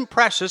it wasn't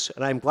Precious,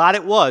 and I'm glad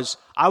it was,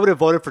 I would have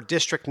voted for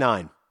District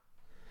 9.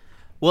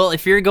 Well,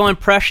 if you're going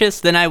Precious,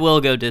 then I will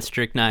go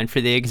District 9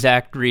 for the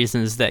exact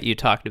reasons that you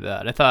talked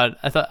about.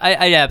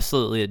 I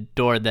absolutely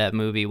adored that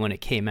movie when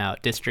it came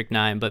out, District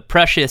 9. But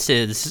Precious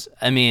is,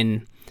 I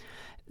mean,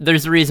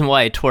 there's a reason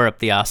why it tore up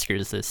the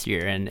Oscars this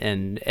year.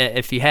 And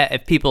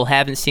if people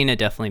haven't seen it,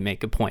 definitely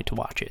make a point to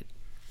watch it.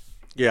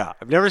 Yeah,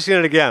 I've never seen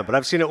it again, but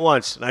I've seen it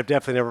once, and I've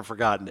definitely never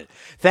forgotten it.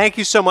 Thank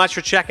you so much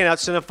for checking out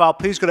Cinephile.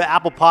 Please go to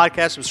Apple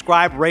Podcasts,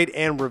 subscribe, rate,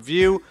 and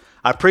review.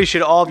 I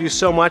appreciate all of you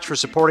so much for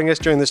supporting us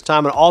during this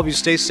time, and all of you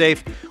stay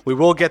safe. We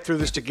will get through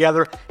this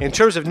together. In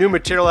terms of new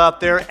material out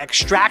there,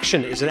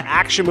 Extraction is an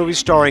action movie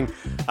starring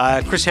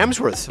Chris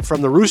Hemsworth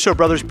from the Russo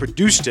brothers,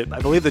 produced it. I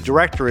believe the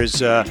director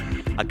is a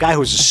guy who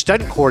was a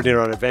stunt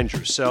coordinator on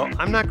Avengers. So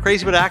I'm not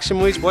crazy about action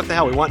movies. What the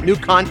hell? We want new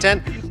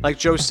content, like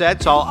Joe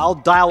said. So I'll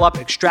dial up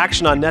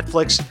Extraction on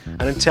Netflix,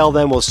 and until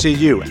then, we'll see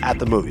you at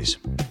the movies.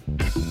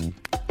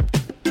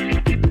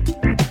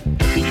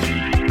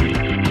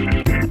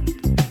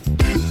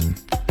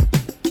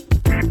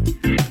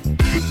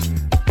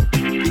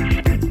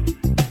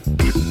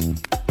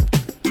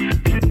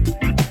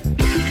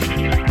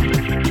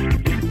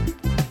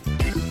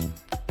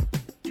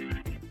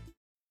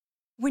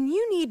 When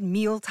you need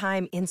meal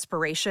mealtime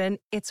inspiration,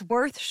 it's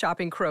worth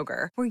shopping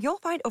Kroger, where you'll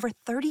find over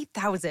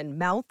 30,000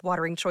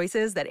 mouth-watering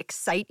choices that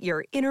excite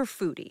your inner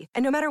foodie.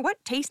 And no matter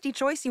what tasty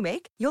choice you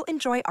make, you'll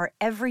enjoy our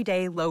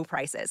everyday low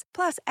prices,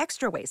 plus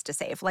extra ways to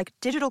save, like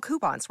digital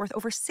coupons worth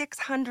over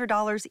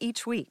 $600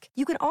 each week.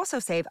 You can also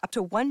save up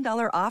to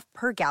 $1 off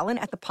per gallon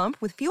at the pump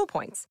with fuel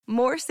points.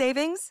 More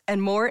savings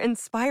and more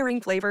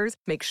inspiring flavors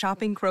make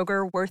shopping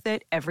Kroger worth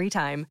it every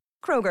time.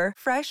 Kroger,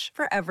 fresh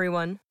for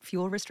everyone.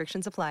 Fuel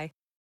restrictions apply.